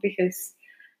before, because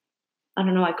I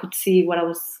don't know, I could see what I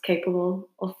was capable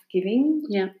of giving.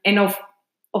 Yeah. And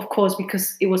of course,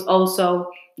 because it was also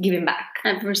giving back.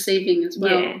 And receiving as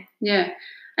well. Yeah.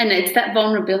 And it's that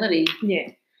vulnerability. Yeah.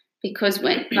 Because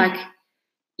when, like,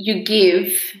 you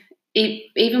give,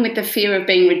 even with the fear of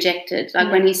being rejected,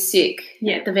 like when he's sick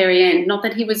at the very end, not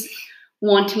that he was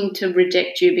wanting to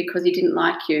reject you because he didn't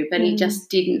like you, but he just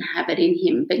didn't have it in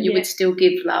him, but you would still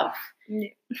give love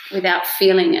without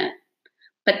feeling it.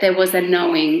 But there was a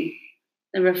knowing,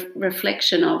 the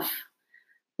reflection of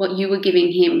what you were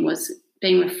giving him was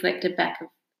being reflected back,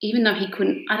 even though he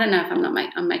couldn't. I don't know if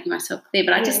I'm making myself clear,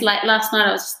 but I just, like, last night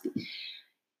I was,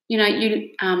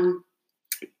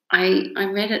 I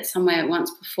read it somewhere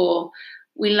once before.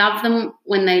 We love them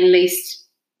when they least,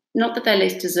 not that they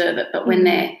least deserve it, but when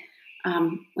they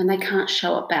can't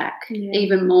show it back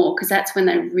even more, because that's when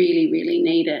they really, really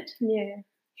need it. Yeah.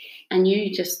 And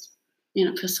you just,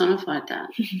 personified that.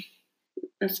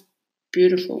 That's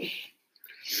beautiful.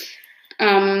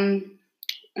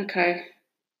 Okay.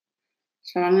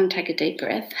 So I'm going to take a deep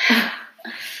breath.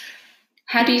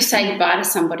 How do you say goodbye to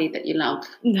somebody that you love?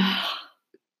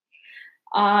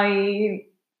 I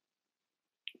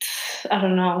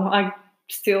don't know. I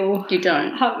still You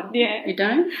don't. haven't. Yeah. You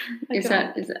don't? I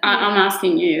don't. I'm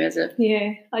asking you as a.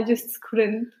 Yeah, I just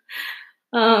couldn't.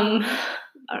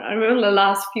 I remember the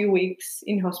last few weeks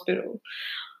in hospital.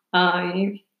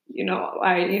 The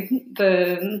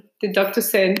doctor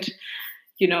said,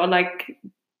 like,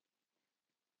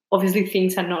 obviously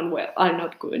things are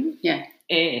not good. Yeah.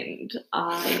 And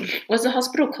was the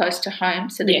hospital close to home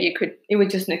so that you could? It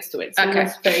was just next to it, so Okay. it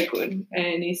was very good.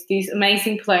 And it's this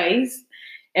amazing place.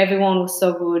 Everyone was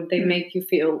so good. They make you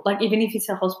feel like, even if it's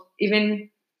a hospital, even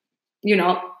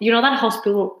that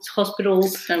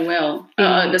hospitals So well.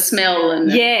 The smell and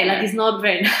like it's not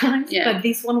very nice. Yeah. But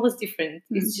this one was different.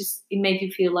 It's just, it made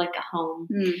you feel like a home.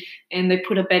 And they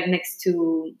put a bed next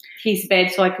to his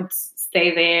bed so I could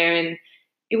stay there, and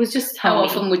it was just How homey.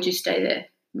 often would you stay there?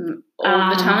 All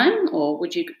the time, or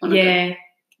would you? The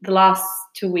last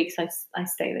 2 weeks I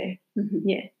stay there. Mm-hmm.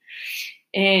 Yeah.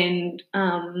 And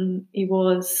it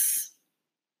was,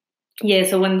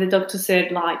 so when the doctor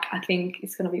said, like, I think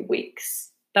it's going to be weeks,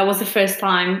 that was the first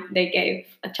time they gave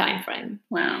a time frame.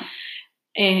 Wow.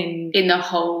 And in the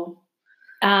whole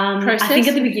process? I think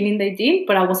at the beginning they did,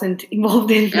 but I wasn't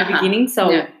involved in the beginning.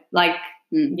 So,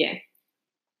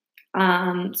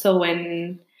 so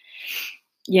when,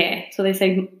 so they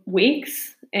say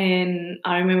weeks, and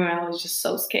I remember I was just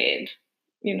so scared,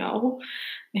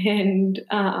 and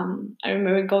I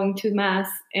remember going to mass,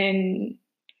 and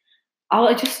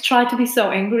I just tried to be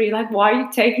so angry, like, why are you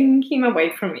taking him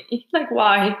away from me? Like,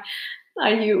 why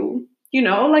are you,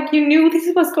 like, you knew this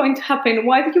was going to happen.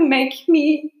 Why did you make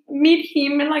me meet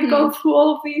him and, like, go through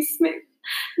all of this,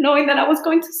 knowing that I was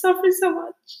going to suffer so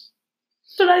much?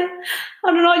 But I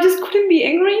don't know, I just couldn't be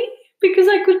angry because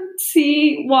I could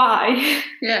see why.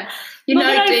 Yeah.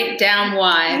 Deep down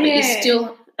why, but you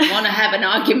still want to have an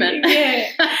argument. Yeah.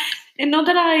 And not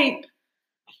that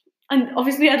and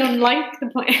obviously I don't like the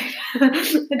plan. I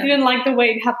didn't like the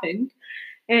way it happened.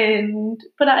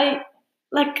 But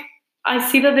I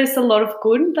see that there's a lot of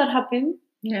good that happened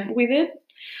with it.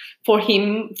 For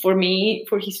him, for me,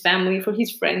 for his family, for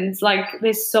his friends. Like,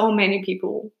 there's so many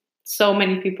people.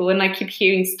 And I keep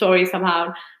hearing stories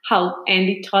about how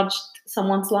Andy touched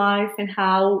someone's life and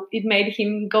how it made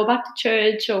him go back to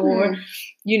church or,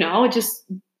 just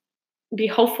be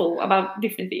hopeful about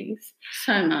different things.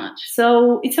 So much.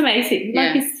 So it's amazing.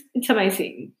 Yeah. Like, it's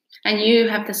amazing. And you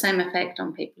have the same effect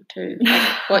on people too. Like,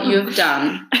 what you've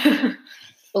done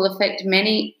will affect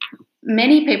many,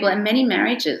 many people and many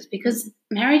marriages, because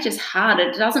marriage is hard.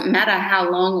 It doesn't matter how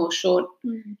long or short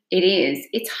it is.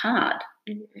 It's hard.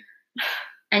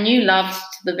 And you loved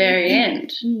to the very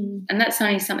end. And that's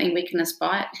only something we can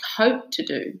hope to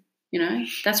do.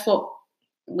 That's what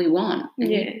we want. And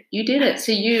you did it.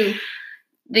 So you,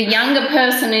 the younger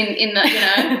person in the,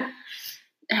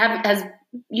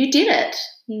 you did it.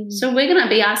 So we're going to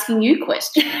be asking you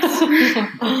questions.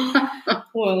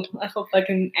 Well, I hope I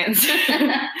can answer.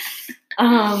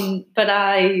 But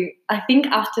I think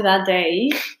after that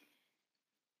day,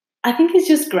 I think it's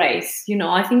just grace.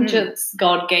 I think just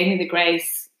God gave me the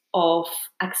grace of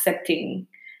accepting,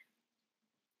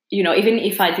 even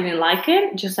if I didn't like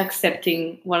it, just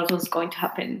accepting what was going to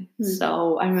happen.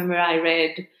 So I remember I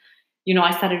read,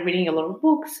 I started reading a lot of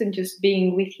books and just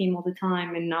being with him all the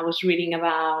time. And I was reading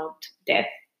about death.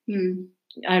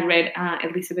 I read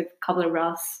Elizabeth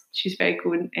Kubler-Ross. She's very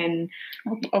good. And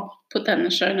I'll put that in the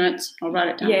show notes. I'll write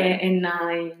it down. Yeah,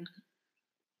 later.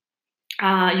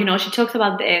 And she talks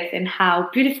about death and how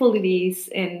beautiful it is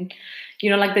and,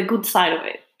 like the good side of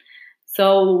it.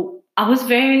 So I was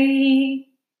very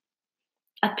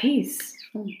at peace.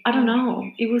 I don't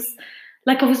know. It was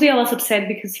like, obviously I was upset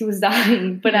because he was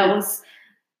dying, but I was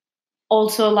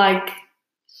also like,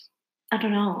 I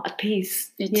don't know, at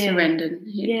peace. It surrendered.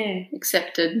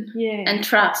 Accepted. Yeah. And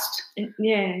trust.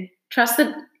 Yeah. Trust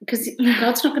that, because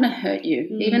God's not going to hurt you.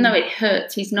 Even though it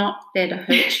hurts, he's not there to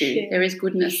hurt you. There is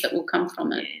goodness that will come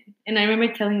from it. And I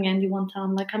remember telling Andy one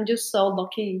time, like, I'm just so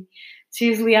lucky.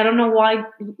 Seriously, I don't know why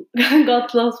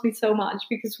God loves me so much,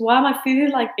 because why am I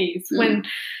feeling like this when...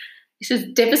 This is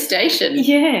devastation.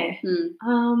 Yeah.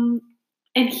 And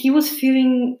he was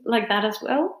feeling like that as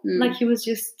well. Like, he was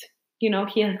just, he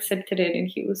accepted it and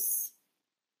he was...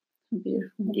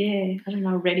 Beautiful. Yeah, I don't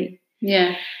know, ready.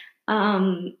 Yeah.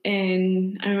 And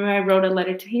I remember I wrote a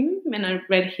letter to him and I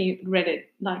read it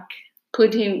like...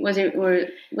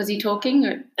 Was he talking?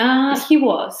 Or? He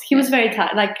was very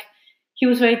tired. Like, he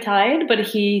was very tired, but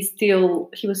he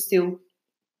was still,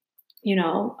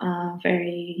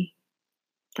 very,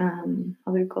 how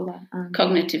do you call that?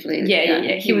 Cognitively.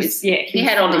 Yeah. He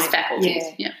had all his faculties.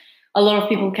 Yeah. a lot of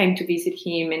people came to visit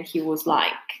him, and he was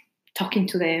like talking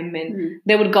to them, and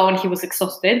they would go, and he was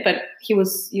exhausted, but he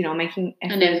was, you know, making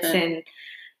efforts, and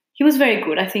he was very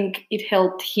good. I think it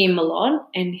helped him a lot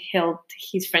and helped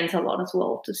his friends a lot as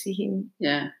well to see him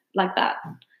like that,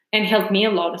 and helped me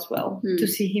a lot as well to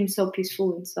see him so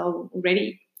peaceful and so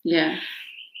ready. Yeah.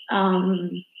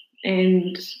 And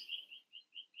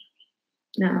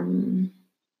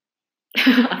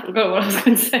I forgot what I was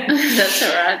going to say. That's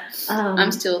all right.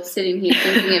 I'm still sitting here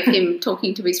thinking of him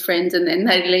talking to his friends, and then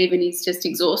they leave and he's just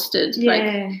exhausted. Yeah.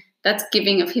 Like, that's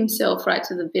giving of himself right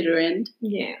to the bitter end.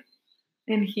 Yeah.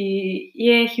 And he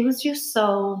was just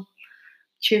so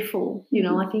cheerful. You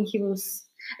know, I think he was.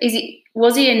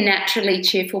 Was he a naturally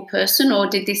cheerful person, or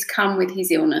did this come with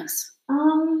his illness?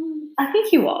 I think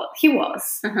he was. He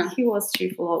was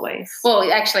cheerful always. Well,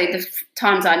 actually, the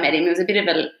times I met him, it was a bit of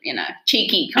a, you know,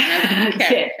 cheeky kind of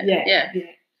character.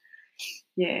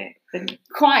 Yeah. But,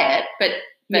 quiet, but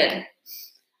I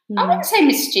wouldn't say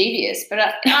mischievous, but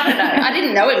I don't know. I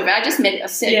didn't know him, but I just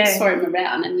saw him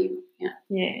around, and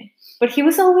yeah. But he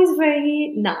was always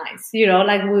very nice. You know,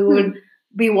 like we would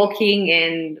be walking,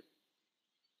 and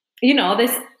you know,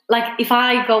 there's. Like, if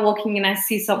I go walking and I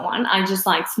see someone, I just,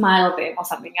 like, smile at them or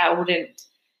something. I wouldn't.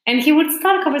 And he would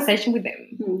start a conversation with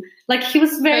them. Like, he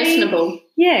was very... personable.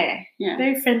 Yeah.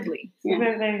 Very friendly. So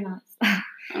very, very nice.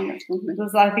 Oh, that's lovely.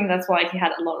 Because I think that's why he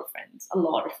had a lot of friends.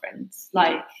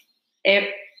 Like,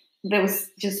 there was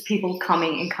just people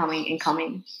coming to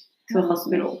the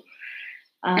hospital.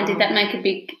 And did that make a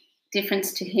big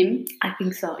difference to him? I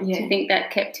think so, yeah. Do you think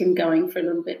that kept him going for a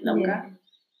little bit longer?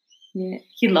 Yeah,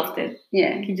 he loved it.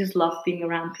 Yeah. He just loved being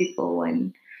around people,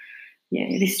 and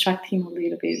it distracted him a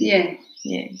little bit. Yeah.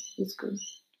 Yeah, it was good.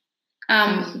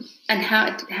 And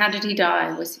how did he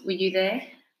die? Were you there?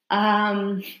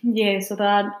 So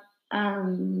that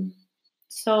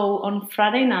so on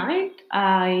Friday night,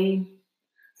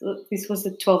 this was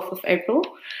the 12th of April,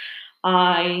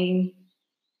 I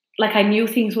knew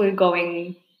things were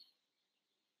going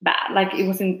bad, like it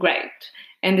wasn't great.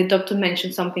 And the doctor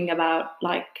mentioned something about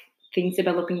like things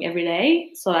developing every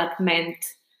day. So that meant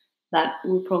that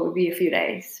would probably be a few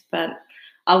days. But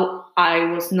I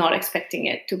was not expecting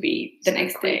it to be the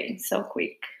next day so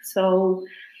quick. So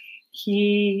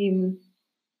he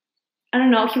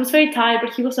was very tired,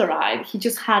 but he was all right. He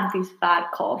just had this bad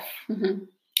cough. And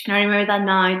I remember that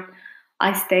night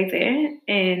I stayed there,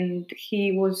 and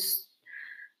it was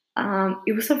a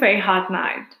very hard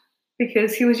night,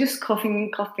 because he was just coughing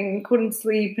and coughing, couldn't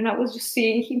sleep, and I was just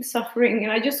seeing him suffering,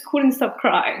 and I just couldn't stop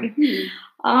crying.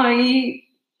 I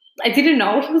didn't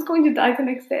know he was going to die the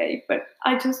next day, but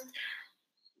I don't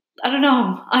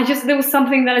know. There was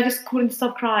something that I just couldn't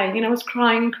stop crying, and I was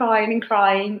crying and crying and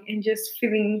crying and just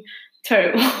feeling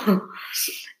terrible.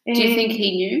 Do you think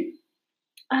he knew?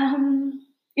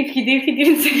 If he did, he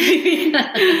didn't say anything.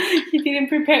 He didn't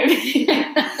prepare me.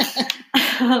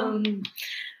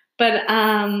 But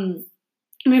I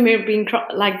remember being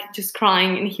just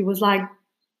crying, and he was like,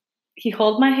 he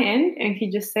held my hand and he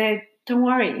just said, "Don't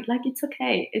worry, like it's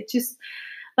okay. It's just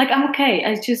like I'm okay.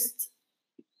 It's just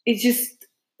this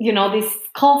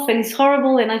cough, and it's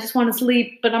horrible, and I just want to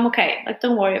sleep, but I'm okay. Like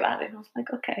don't worry about it." And I was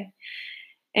like, okay.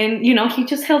 And he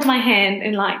just held my hand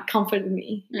and like comforted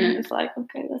me. And it's like,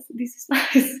 okay, this is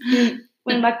nice. And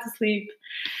went back to sleep,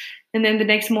 and then the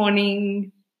next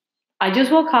morning, I just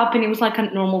woke up and it was like a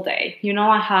normal day.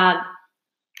 I had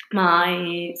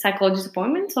my psychologist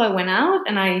appointment, so I went out,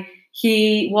 and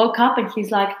he woke up and he's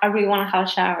like, "I really want to have a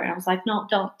shower." And I was like, "No,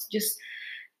 don't. Just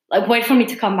like wait for me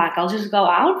to come back. I'll just go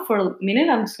out for a minute.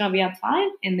 I'm just gonna be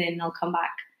outside, and then I'll come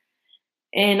back."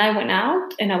 And I went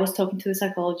out, and I was talking to the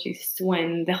psychologist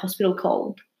when the hospital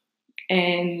called,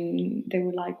 and they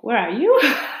were like, "Where are you?"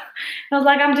 I was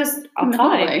like, "I'm just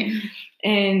outside."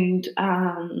 And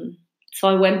so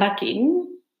I went back in,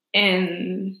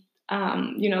 and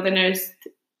the nurse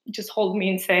just held me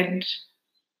and said,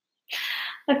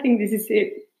 "I think this is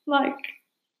it. Like,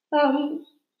 I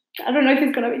don't know if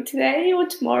it's gonna be today or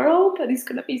tomorrow, but it's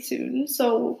gonna be soon.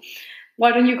 So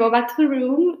why don't you go back to the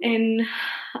room, and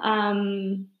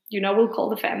we'll call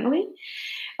the family.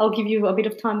 I'll give you a bit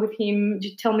of time with him.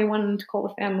 Just tell me when to call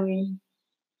the family."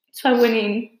 So I went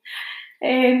in,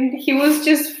 and he was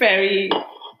just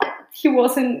he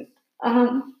was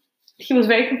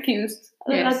very confused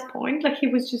at that point. Like he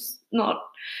was just not.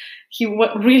 He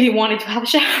really wanted to have a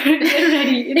shower and get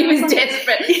ready. He was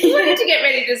desperate. He wanted to get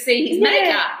ready to see his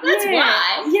makeup. That's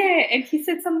why. Yeah, and he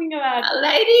said something about a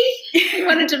lady. He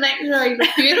wanted to make sure he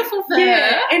looked beautiful for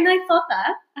her. And I thought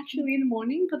that actually in the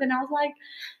morning, but then I was like,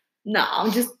 no,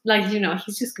 I'm just like,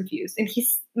 he's just confused. And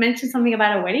he's mentioned something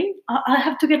about a wedding. I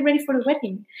have to get ready for the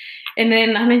wedding. And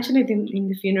then I mentioned it in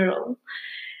the funeral.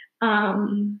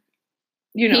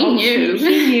 He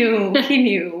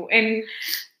knew. And,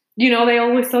 they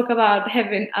always talk about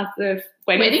heaven at the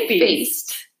wedding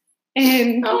feast.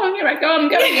 And here I go, I'm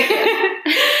going again.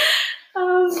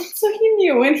 So he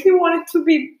knew, and he wanted to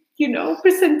be,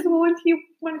 presentable, and he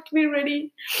wanted to be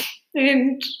ready.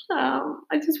 And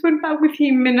I just went back with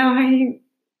him, and I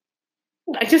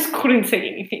just couldn't say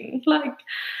anything. Like,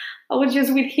 I was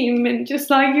just with him and just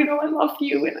like, I love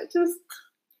you. And I just,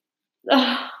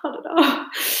 I don't know.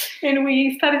 And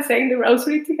we started saying the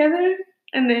rosary together.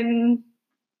 And then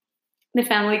the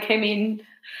family came in.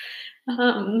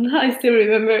 I still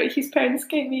remember his parents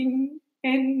came in,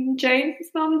 and Jane,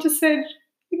 his mom, just said,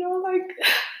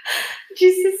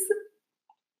 Jesus,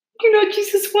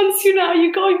 Jesus wants you now,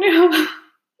 you're going now. And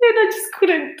I just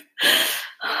couldn't.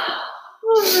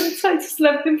 And so I just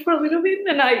left them for a little bit,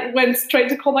 and I went straight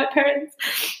to call my parents.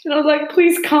 And I was like,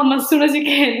 please come as soon as you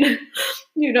can.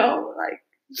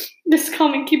 Just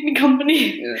come and keep me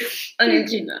company. Yeah. I need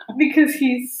you now. Because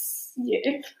he's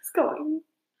going.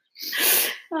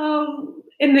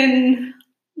 And then,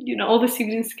 all the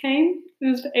siblings came. It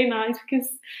was very nice because,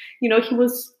 he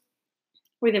was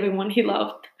with everyone he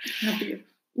loved.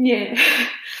 Yeah.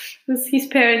 It was his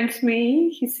parents,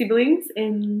 me, his siblings,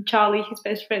 and Charlie, his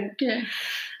best friend. Yeah.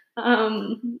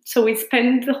 So we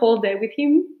spent the whole day with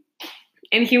him,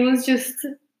 and he was just,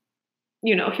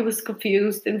 he was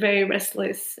confused and very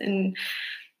restless, and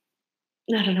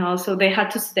I don't know. So they had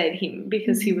to sedate him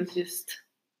because he was just,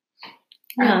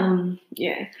 And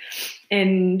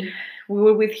we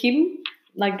were with him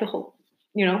like the whole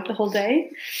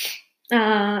day.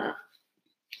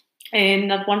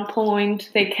 And at one point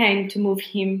they came to move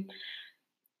him.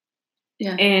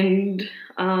 Yeah. And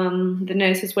the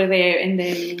nurses were there, and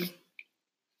then,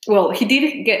 he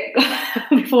did get,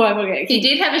 before I forget. He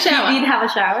did have a shower. He did have a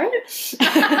shower.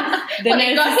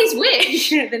 He got his wish.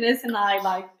 The nurse and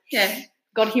I,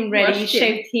 got him ready,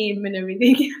 shaved him and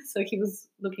everything. So he was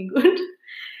looking good.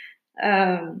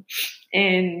 So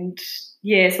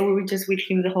we were just with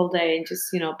him the whole day and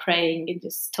just, praying and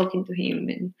just talking to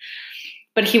him.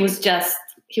 But he was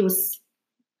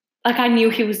I knew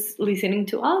he was listening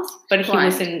to us, but he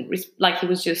wasn't, he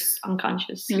was just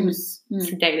unconscious. He was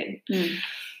sedated.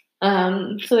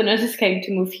 So the nurses came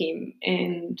to move him,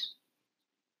 and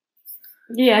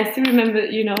I still remember,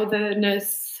 the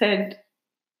nurse said,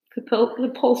 the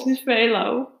pulse is very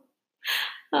low.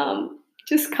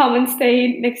 Just come and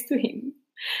stay next to him.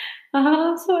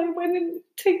 So I went and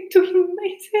took him by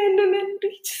his hand, and then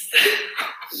he just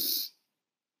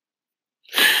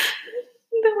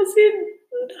that was it.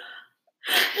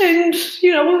 And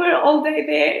we were all day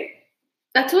there.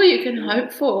 That's all you can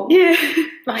hope for. Yeah.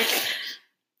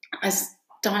 As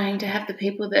dying to have the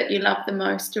people that you love the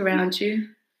most around you.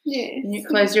 Yeah. And you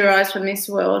close your eyes from this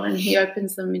world, and he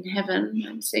opens them in heaven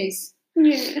and sees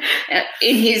in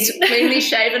his cleanly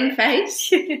shaven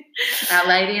face Our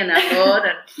Lady and our Lord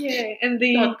and and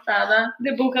the Godfather.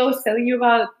 The book I was telling you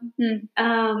about,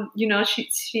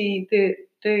 she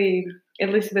the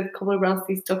Elizabeth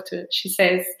Kubler-Ross's doctor, she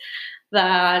says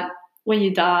that when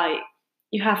you die,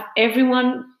 you have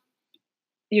everyone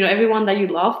that you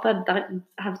love that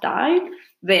have died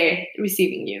there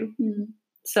receiving you.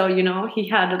 So, he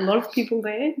had a lot of people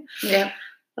there. Yeah.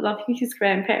 I love his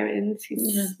grandparents,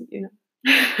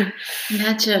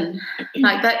 Imagine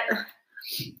like that.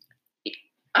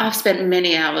 I've spent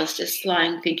many hours just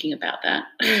lying thinking about that.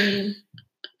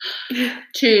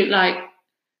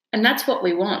 And that's what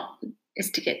we want, is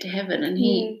to get to heaven. And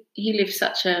he lived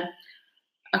such a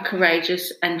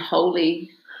courageous and holy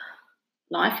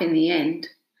life in the end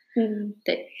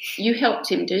that you helped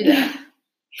him do that.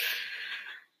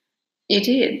 You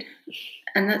did.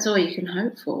 And that's all you can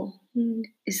hope for,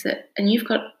 is that, and you've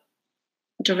got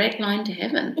direct line to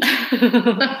heaven.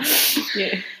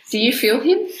 Do you feel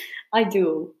him? I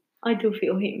do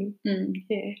feel him.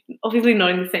 Yeah, obviously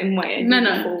not in the same way.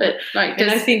 No, but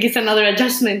and I think it's another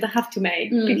adjustment I have to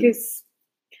make because,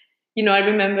 I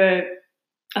remember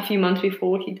a few months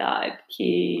before he died,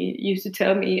 he used to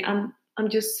tell me, "I'm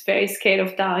just very scared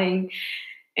of dying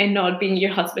and not being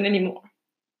your husband anymore.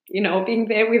 Being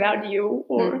there without you,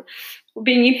 or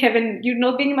being in heaven, you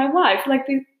not being my wife.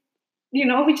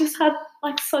 We just had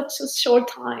such a short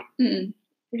time."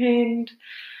 And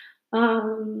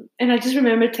I just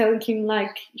remember telling him,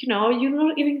 you're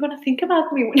not even gonna think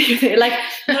about me when you're there.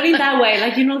 Not in that way.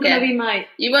 You're not gonna be my.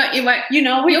 You won't.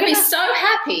 You'll be so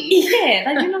happy.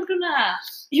 Yeah. You're not gonna.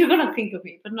 you're going to think of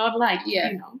me, but not like,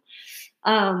 Yeah. you know.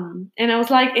 And I was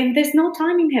like, and there's no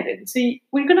time in heaven. So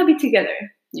we're going to be together.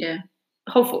 Yeah.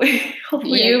 Hopefully.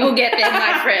 You will get there,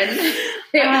 my friend.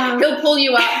 He'll pull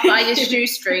you up by your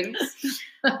shoestrings.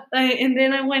 And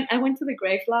then I went to the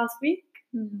grave last week,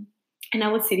 and I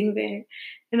was sitting there,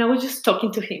 and I was just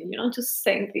talking to him, you know, just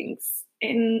saying things.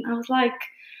 And I was like,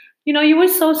 you know, you were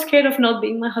so scared of not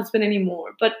being my husband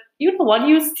anymore, but you know what?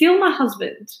 You're still my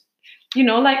husband. You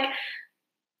know, like,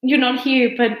 you're not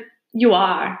here, but you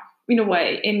are, in a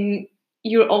way, and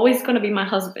you're always going to be my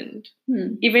husband.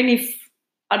 Even if,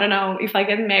 I don't know, if I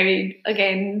get married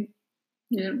again.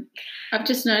 Yeah, I've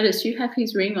just noticed you have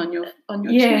his ring on your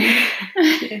Yeah.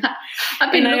 chin.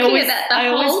 I've been looking at that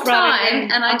the whole time,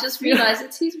 and I just realised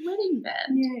it's his wedding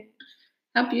band. Yeah.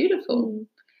 How beautiful!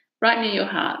 Right near your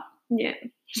heart. Yeah.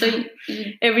 So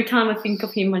every time I think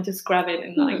of him, I just grab it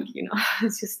and like, you know,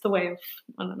 it's just the way of,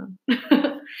 I don't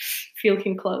know, feel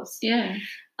him close. Yeah.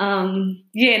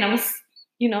 Yeah, and I was,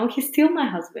 you know, he's still my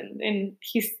husband, and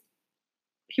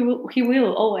he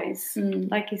will always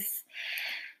like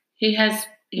he has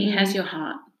your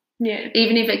heart. Yeah.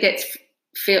 Even if it gets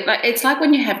feel like, it's like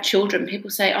when you have children, people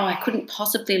say, "Oh, I couldn't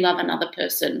possibly love another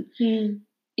person," you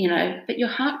know, but your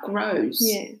heart grows.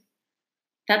 Yeah.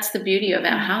 That's the beauty of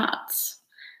our hearts,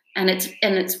 and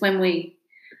it's when we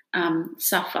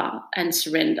suffer and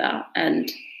surrender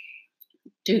and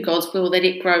do God's will that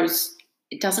it grows.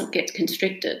 It doesn't get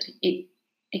constricted. It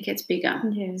gets bigger.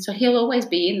 Yeah. So he'll always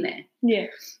be in there. Yeah.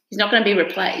 He's not going to be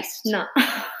replaced. No.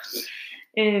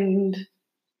 And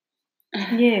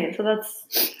yeah, so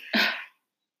that's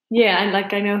and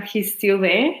like, I know he's still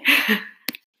there.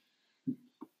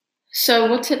 So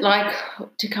what's it like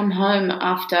to come home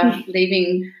after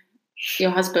leaving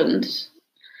your husband,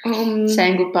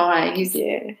 saying goodbye?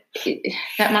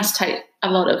 That must take a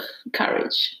lot of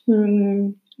courage.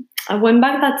 I went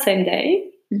back that same day,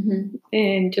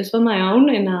 and just on my own,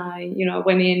 and I, you know,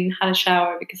 went in, had a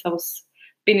shower because I was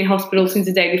been in hospital since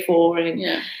the day before, and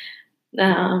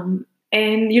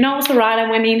and you know, I was alright. I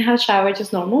went in, had a shower,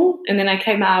 just normal, and then I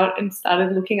came out and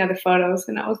started looking at the photos,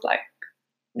 and I was like,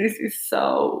 this is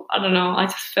so, I don't know, I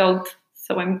just felt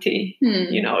so empty.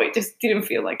 You know, it just didn't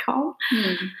feel like home.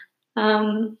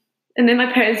 And then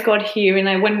my parents got here, and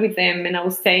I went with them, and I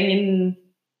was staying in,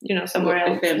 you know, somewhere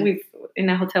else in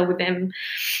a hotel with them.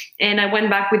 And I went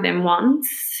back with them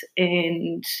once,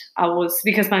 and I was,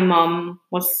 because my mom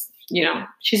was, you know,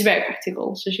 she's very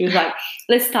practical. So she was like,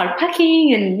 let's start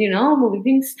packing and, you know, moving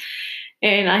things.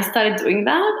 And I started doing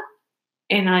that.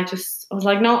 And I was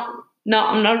like, no,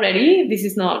 I'm not ready. This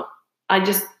is not, I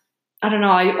don't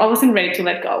know. I wasn't ready to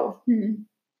let go.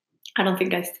 I don't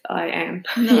think I am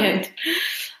yet.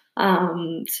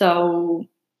 And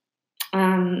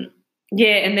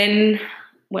then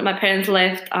when my parents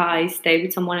left, I stayed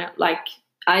with someone. Like,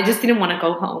 I just didn't want to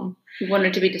go home. You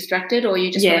wanted to be distracted, or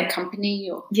you just want company?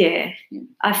 Or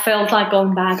I felt like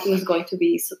going back, it was going to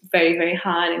be very, very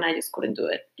hard, and I just couldn't do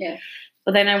it.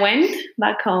 But then I went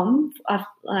back home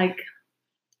like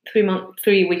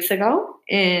 3 weeks ago,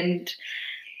 and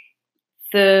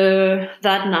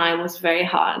that night was very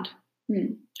hard.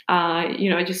 You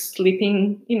know, just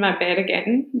sleeping in my bed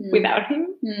again without him.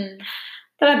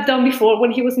 That I've done before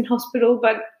when he was in hospital,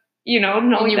 but, you know,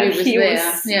 knowing that he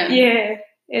was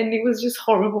and it was just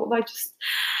horrible. I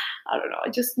don't know, I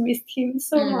just missed him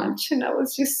so much, and I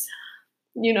was just,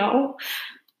 you know,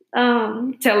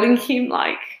 telling him,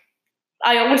 like,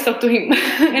 I always talk to him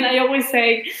and I always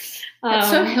say, that's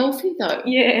so healthy though.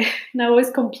 Yeah, and I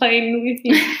always complain with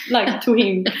him, like, to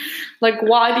him, like,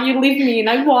 why do you leave me?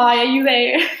 Like, why are you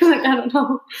there? Like, I don't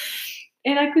know.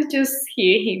 And I could just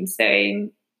hear him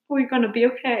saying, we're going to be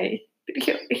okay.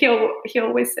 He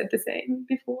always said the same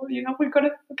before, you know, we're going to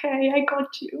be okay, I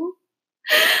got you.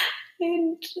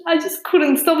 And I just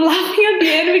couldn't stop laughing at the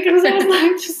end, because I was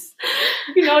like, just,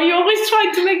 you know, you always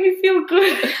trying to make me feel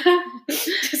good.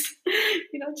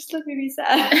 Just let me be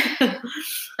sad.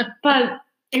 But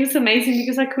it was amazing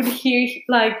because I could hear,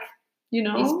 like, you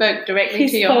know. He spoke directly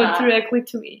to your heart. He spoke directly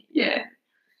to me. Yeah.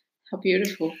 How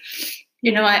beautiful.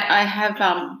 You know, I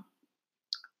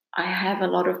have a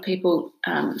lot of people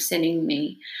sending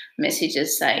me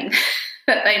messages saying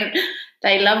that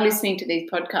they love listening to these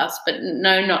podcasts, but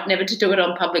never to do it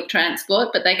on public transport,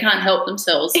 but they can't help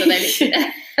themselves, so they listen,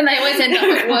 and they always end up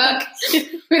at work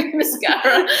with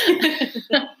mascara.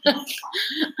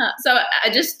 So I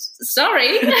just,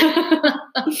 sorry,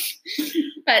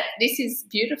 but this is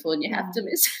beautiful, and you have to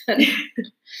listen.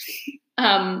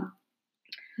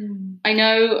 I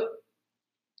know,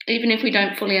 even if we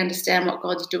don't fully understand what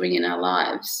God's doing in our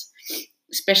lives,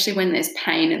 especially when there's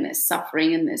pain and there's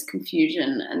suffering and there's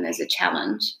confusion and there's a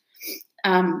challenge.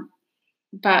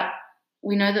 But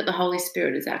we know that the Holy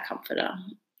Spirit is our comforter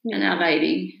and Our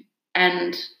Lady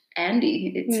and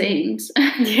Andy, it seems.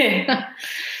 Yeah.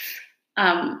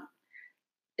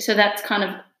 So that's kind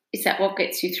of, is that what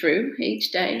gets you through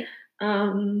each day?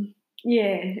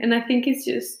 Yeah, and I think it's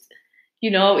just,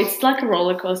 it's like a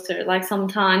roller coaster. Like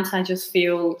sometimes I just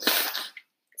feel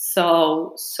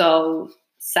so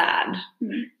sad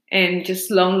and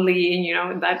just lonely,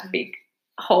 and that big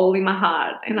hole in my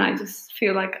heart, and I just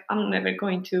feel like I'm never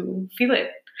going to feel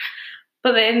it.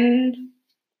 But then,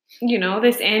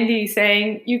 there's Andy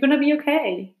saying, you're going to be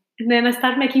okay. And then I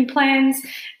start making plans,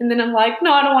 and then I'm like,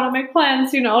 no, I don't want to make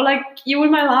plans, like you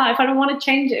in my life. I don't want to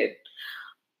change it.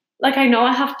 Like I know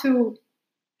I have to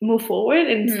move forward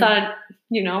and start,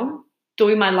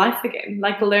 doing my life again,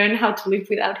 like learn how to live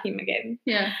without him again.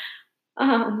 Yeah.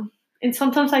 And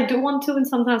sometimes I do want to, and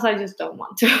sometimes I just don't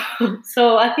want to.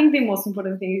 So I think the most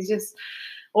important thing is just,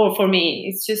 or for me,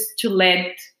 it's just to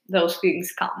let those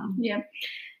feelings come. Yeah.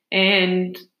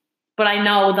 But I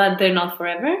know that they're not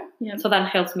forever. Yeah. So that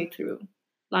helps me through.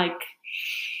 Like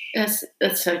that's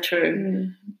so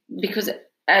true. Because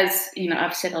as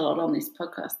I've said a lot on this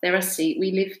podcast,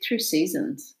 we live through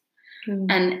seasons,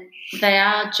 and they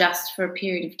are just for a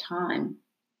period of time.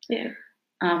 Yeah.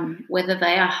 Whether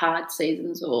they are hard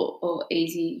seasons or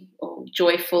easy or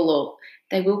joyful, or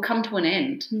they will come to an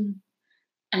end.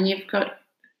 And you've got,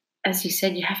 as you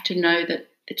said, you have to know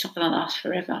that it's not going to last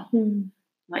forever.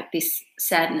 Like this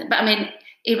sadness, but I mean,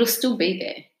 it'll still be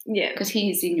there. Yeah, because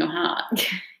he is in your heart.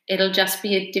 It'll just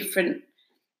be a different.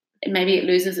 Maybe it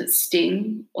loses its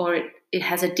sting, or it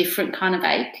has a different kind of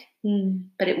ache.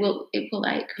 But it will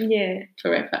ache. Yeah,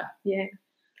 forever. Yeah,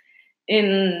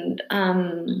 and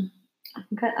I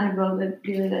think I wrote it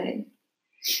the other day.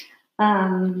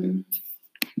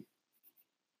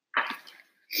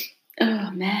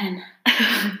 Oh man.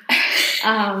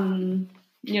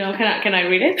 Can I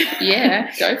read it?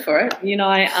 Yeah, go for it.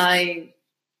 I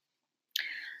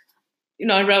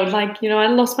wrote I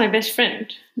lost my best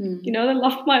friend. The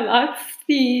love of my life,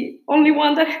 the only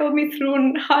one that held me through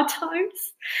in hard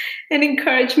times and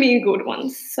encouraged me in good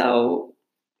ones. So,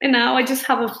 and now I just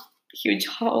have a huge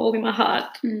hole in my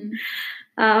heart.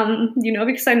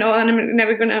 Because I know I'm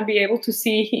never going to be able to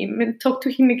see him and talk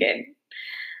to him again.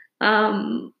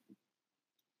 But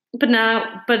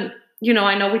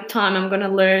I know with time I'm going to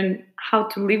learn how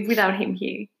to live without him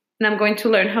here. And I'm going to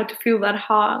learn how to fill that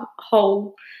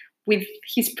hole with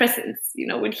his presence,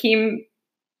 with him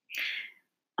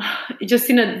just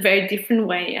in a very different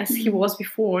way as he was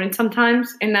before. And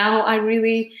now I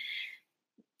really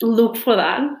look for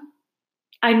that.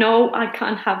 I know I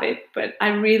can't have it, but I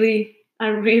really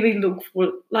look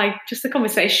for just a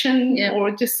conversation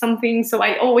or just something. So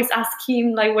I always ask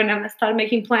him, when I start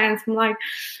making plans, I'm like,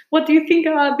 what do you think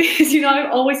about this? I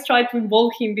always try to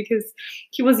involve him because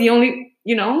he was the only,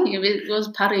 He was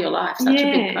part of your life, such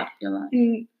a big part of your life.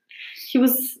 And he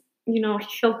was, he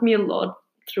helped me a lot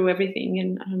through everything,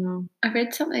 and I don't know. I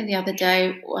read something the other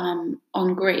day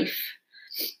on grief,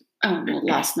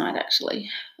 last night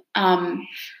actually, and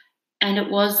it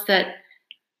was that,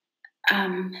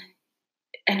 and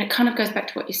it kind of goes back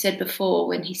to what you said before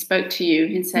when he spoke to you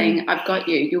and saying, I've got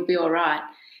you, you'll be all right.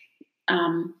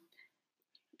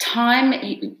 Time,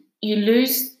 you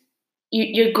lose,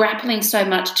 you're grappling so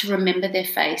much to remember their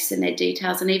face and their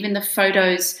details, and even the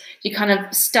photos, you kind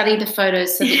of study the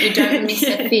photos so that you don't miss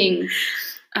a thing.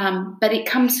 But it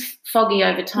comes foggy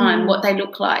over time, what they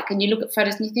look like, and you look at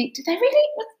photos and you think, did they really,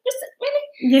 was it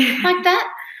really like that?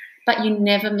 But you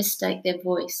never mistake their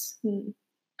voice.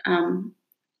 And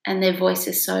their voice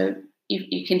is so,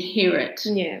 you can hear it.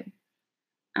 Yeah.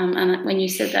 And when you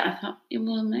said that, I thought,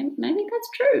 well, maybe that's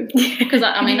true. Because,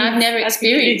 I've never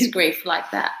experienced grief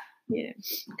like that. Yeah.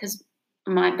 Because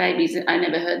my babies, I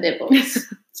never heard their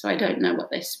voice. So I don't know what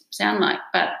they sound like.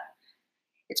 But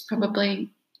it's probably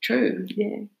true.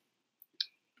 Yeah.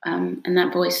 And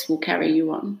that voice will carry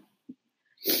you on.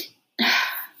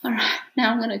 All right.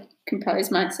 Now I'm going to compose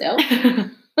myself.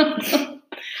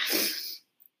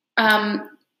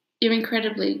 You're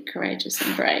incredibly courageous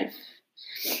and brave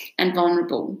and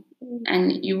vulnerable,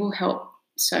 and you will help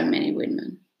so many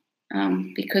women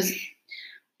because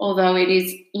although it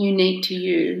is unique to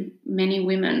you, many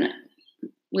women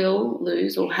will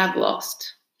lose or have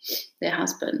lost their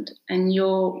husband, and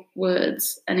your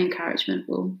words and encouragement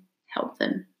will help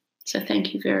them. So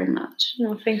thank you very much.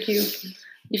 No, thank you.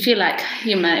 You feel like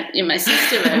you're my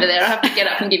sister over there. I have to get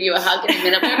up and give you a hug in a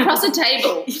minute. We're across a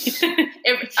table.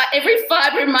 every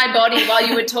fibre in my body while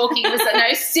you were talking was like,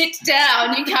 no, sit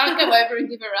down. You can't go over and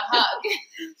give her a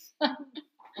hug.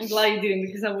 I'm glad you didn't,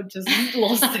 because I would just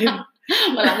lost him.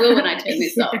 Well, I will when I turn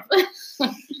this off.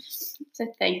 So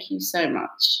thank you so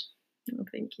much. Oh,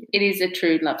 thank you. It is a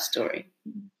true love story.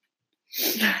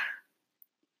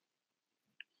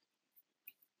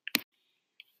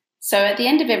 So at the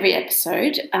end of every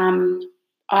episode,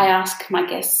 I ask my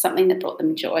guests something that brought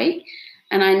them joy.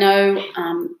 And I know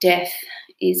death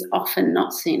is often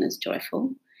not seen as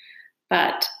joyful,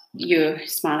 but you're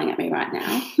smiling at me right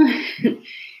now.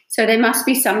 So there must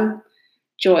be some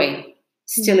joy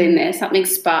still in there. Something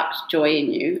sparked joy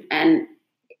in you, and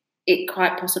it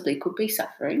quite possibly could be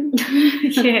suffering.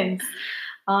 Yes.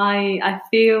 I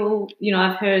feel,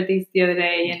 I've heard this the other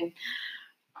day, and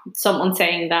someone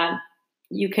saying that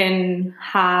you can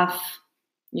have,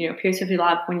 periods of your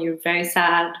life when you're very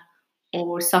sad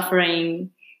or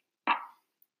suffering,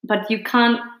 but you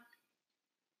can't,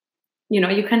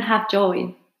 you can have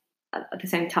joy at the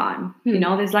same time.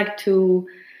 There's like two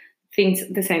things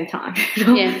at the same time.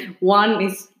 Yeah. One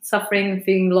is suffering,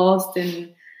 feeling lost,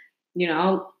 and,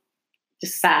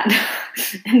 just sad.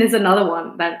 And there's another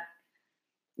one that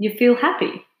you feel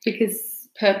happy because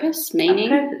purpose, meaning.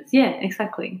 Purpose. Yeah,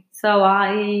 exactly. So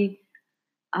I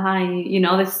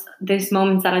there's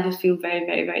moments that I just feel very,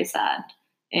 very, very sad,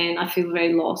 and I feel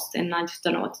very lost, and I just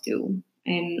don't know what to do,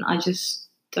 and I just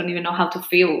don't even know how to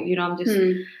feel. I'm just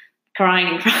crying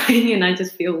and crying, and I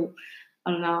just feel,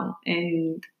 I don't know.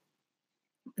 And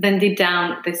then deep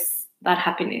down, that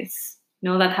happiness,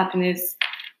 that happiness,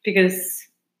 because,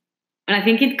 and I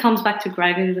think it comes back to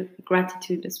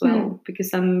gratitude as well,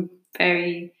 because I'm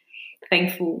very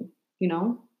thankful,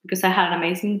 because I had an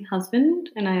amazing husband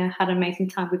and I had an amazing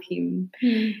time with him.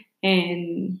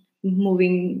 And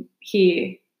moving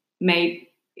here made,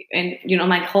 and,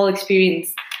 my whole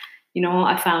experience,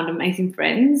 I found amazing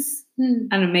friends, an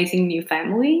amazing new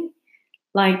family.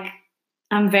 Like,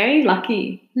 I'm very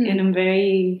lucky, and I'm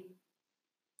very,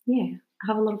 I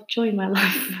have a lot of joy in my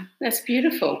life. That's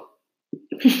beautiful.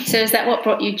 So is that what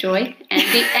brought you joy,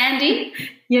 Andy?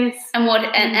 Yes. And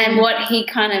what he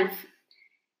kind of,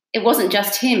 it wasn't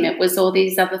just him, it was all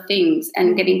these other things,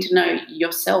 and getting to know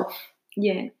yourself.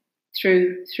 Yeah.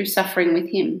 Through suffering with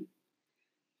him.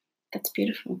 That's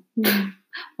beautiful.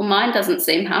 Well, mine doesn't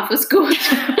seem half as good.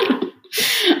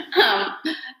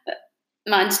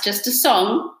 Mine's just a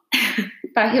song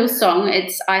by Hillsong.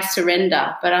 It's I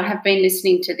Surrender. But I have been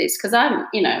listening to this because I'm,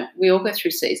 we all go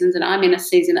through seasons, and I'm in a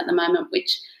season at the moment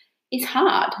which is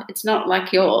hard. It's not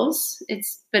like yours.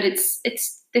 It's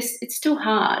still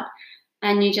hard,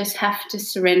 and you just have to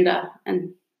surrender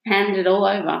and hand it all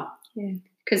over. Yeah.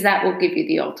 Because that will give you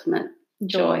the ultimate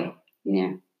joy.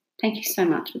 Yeah. Thank you so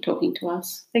much for talking to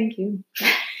us. Thank you.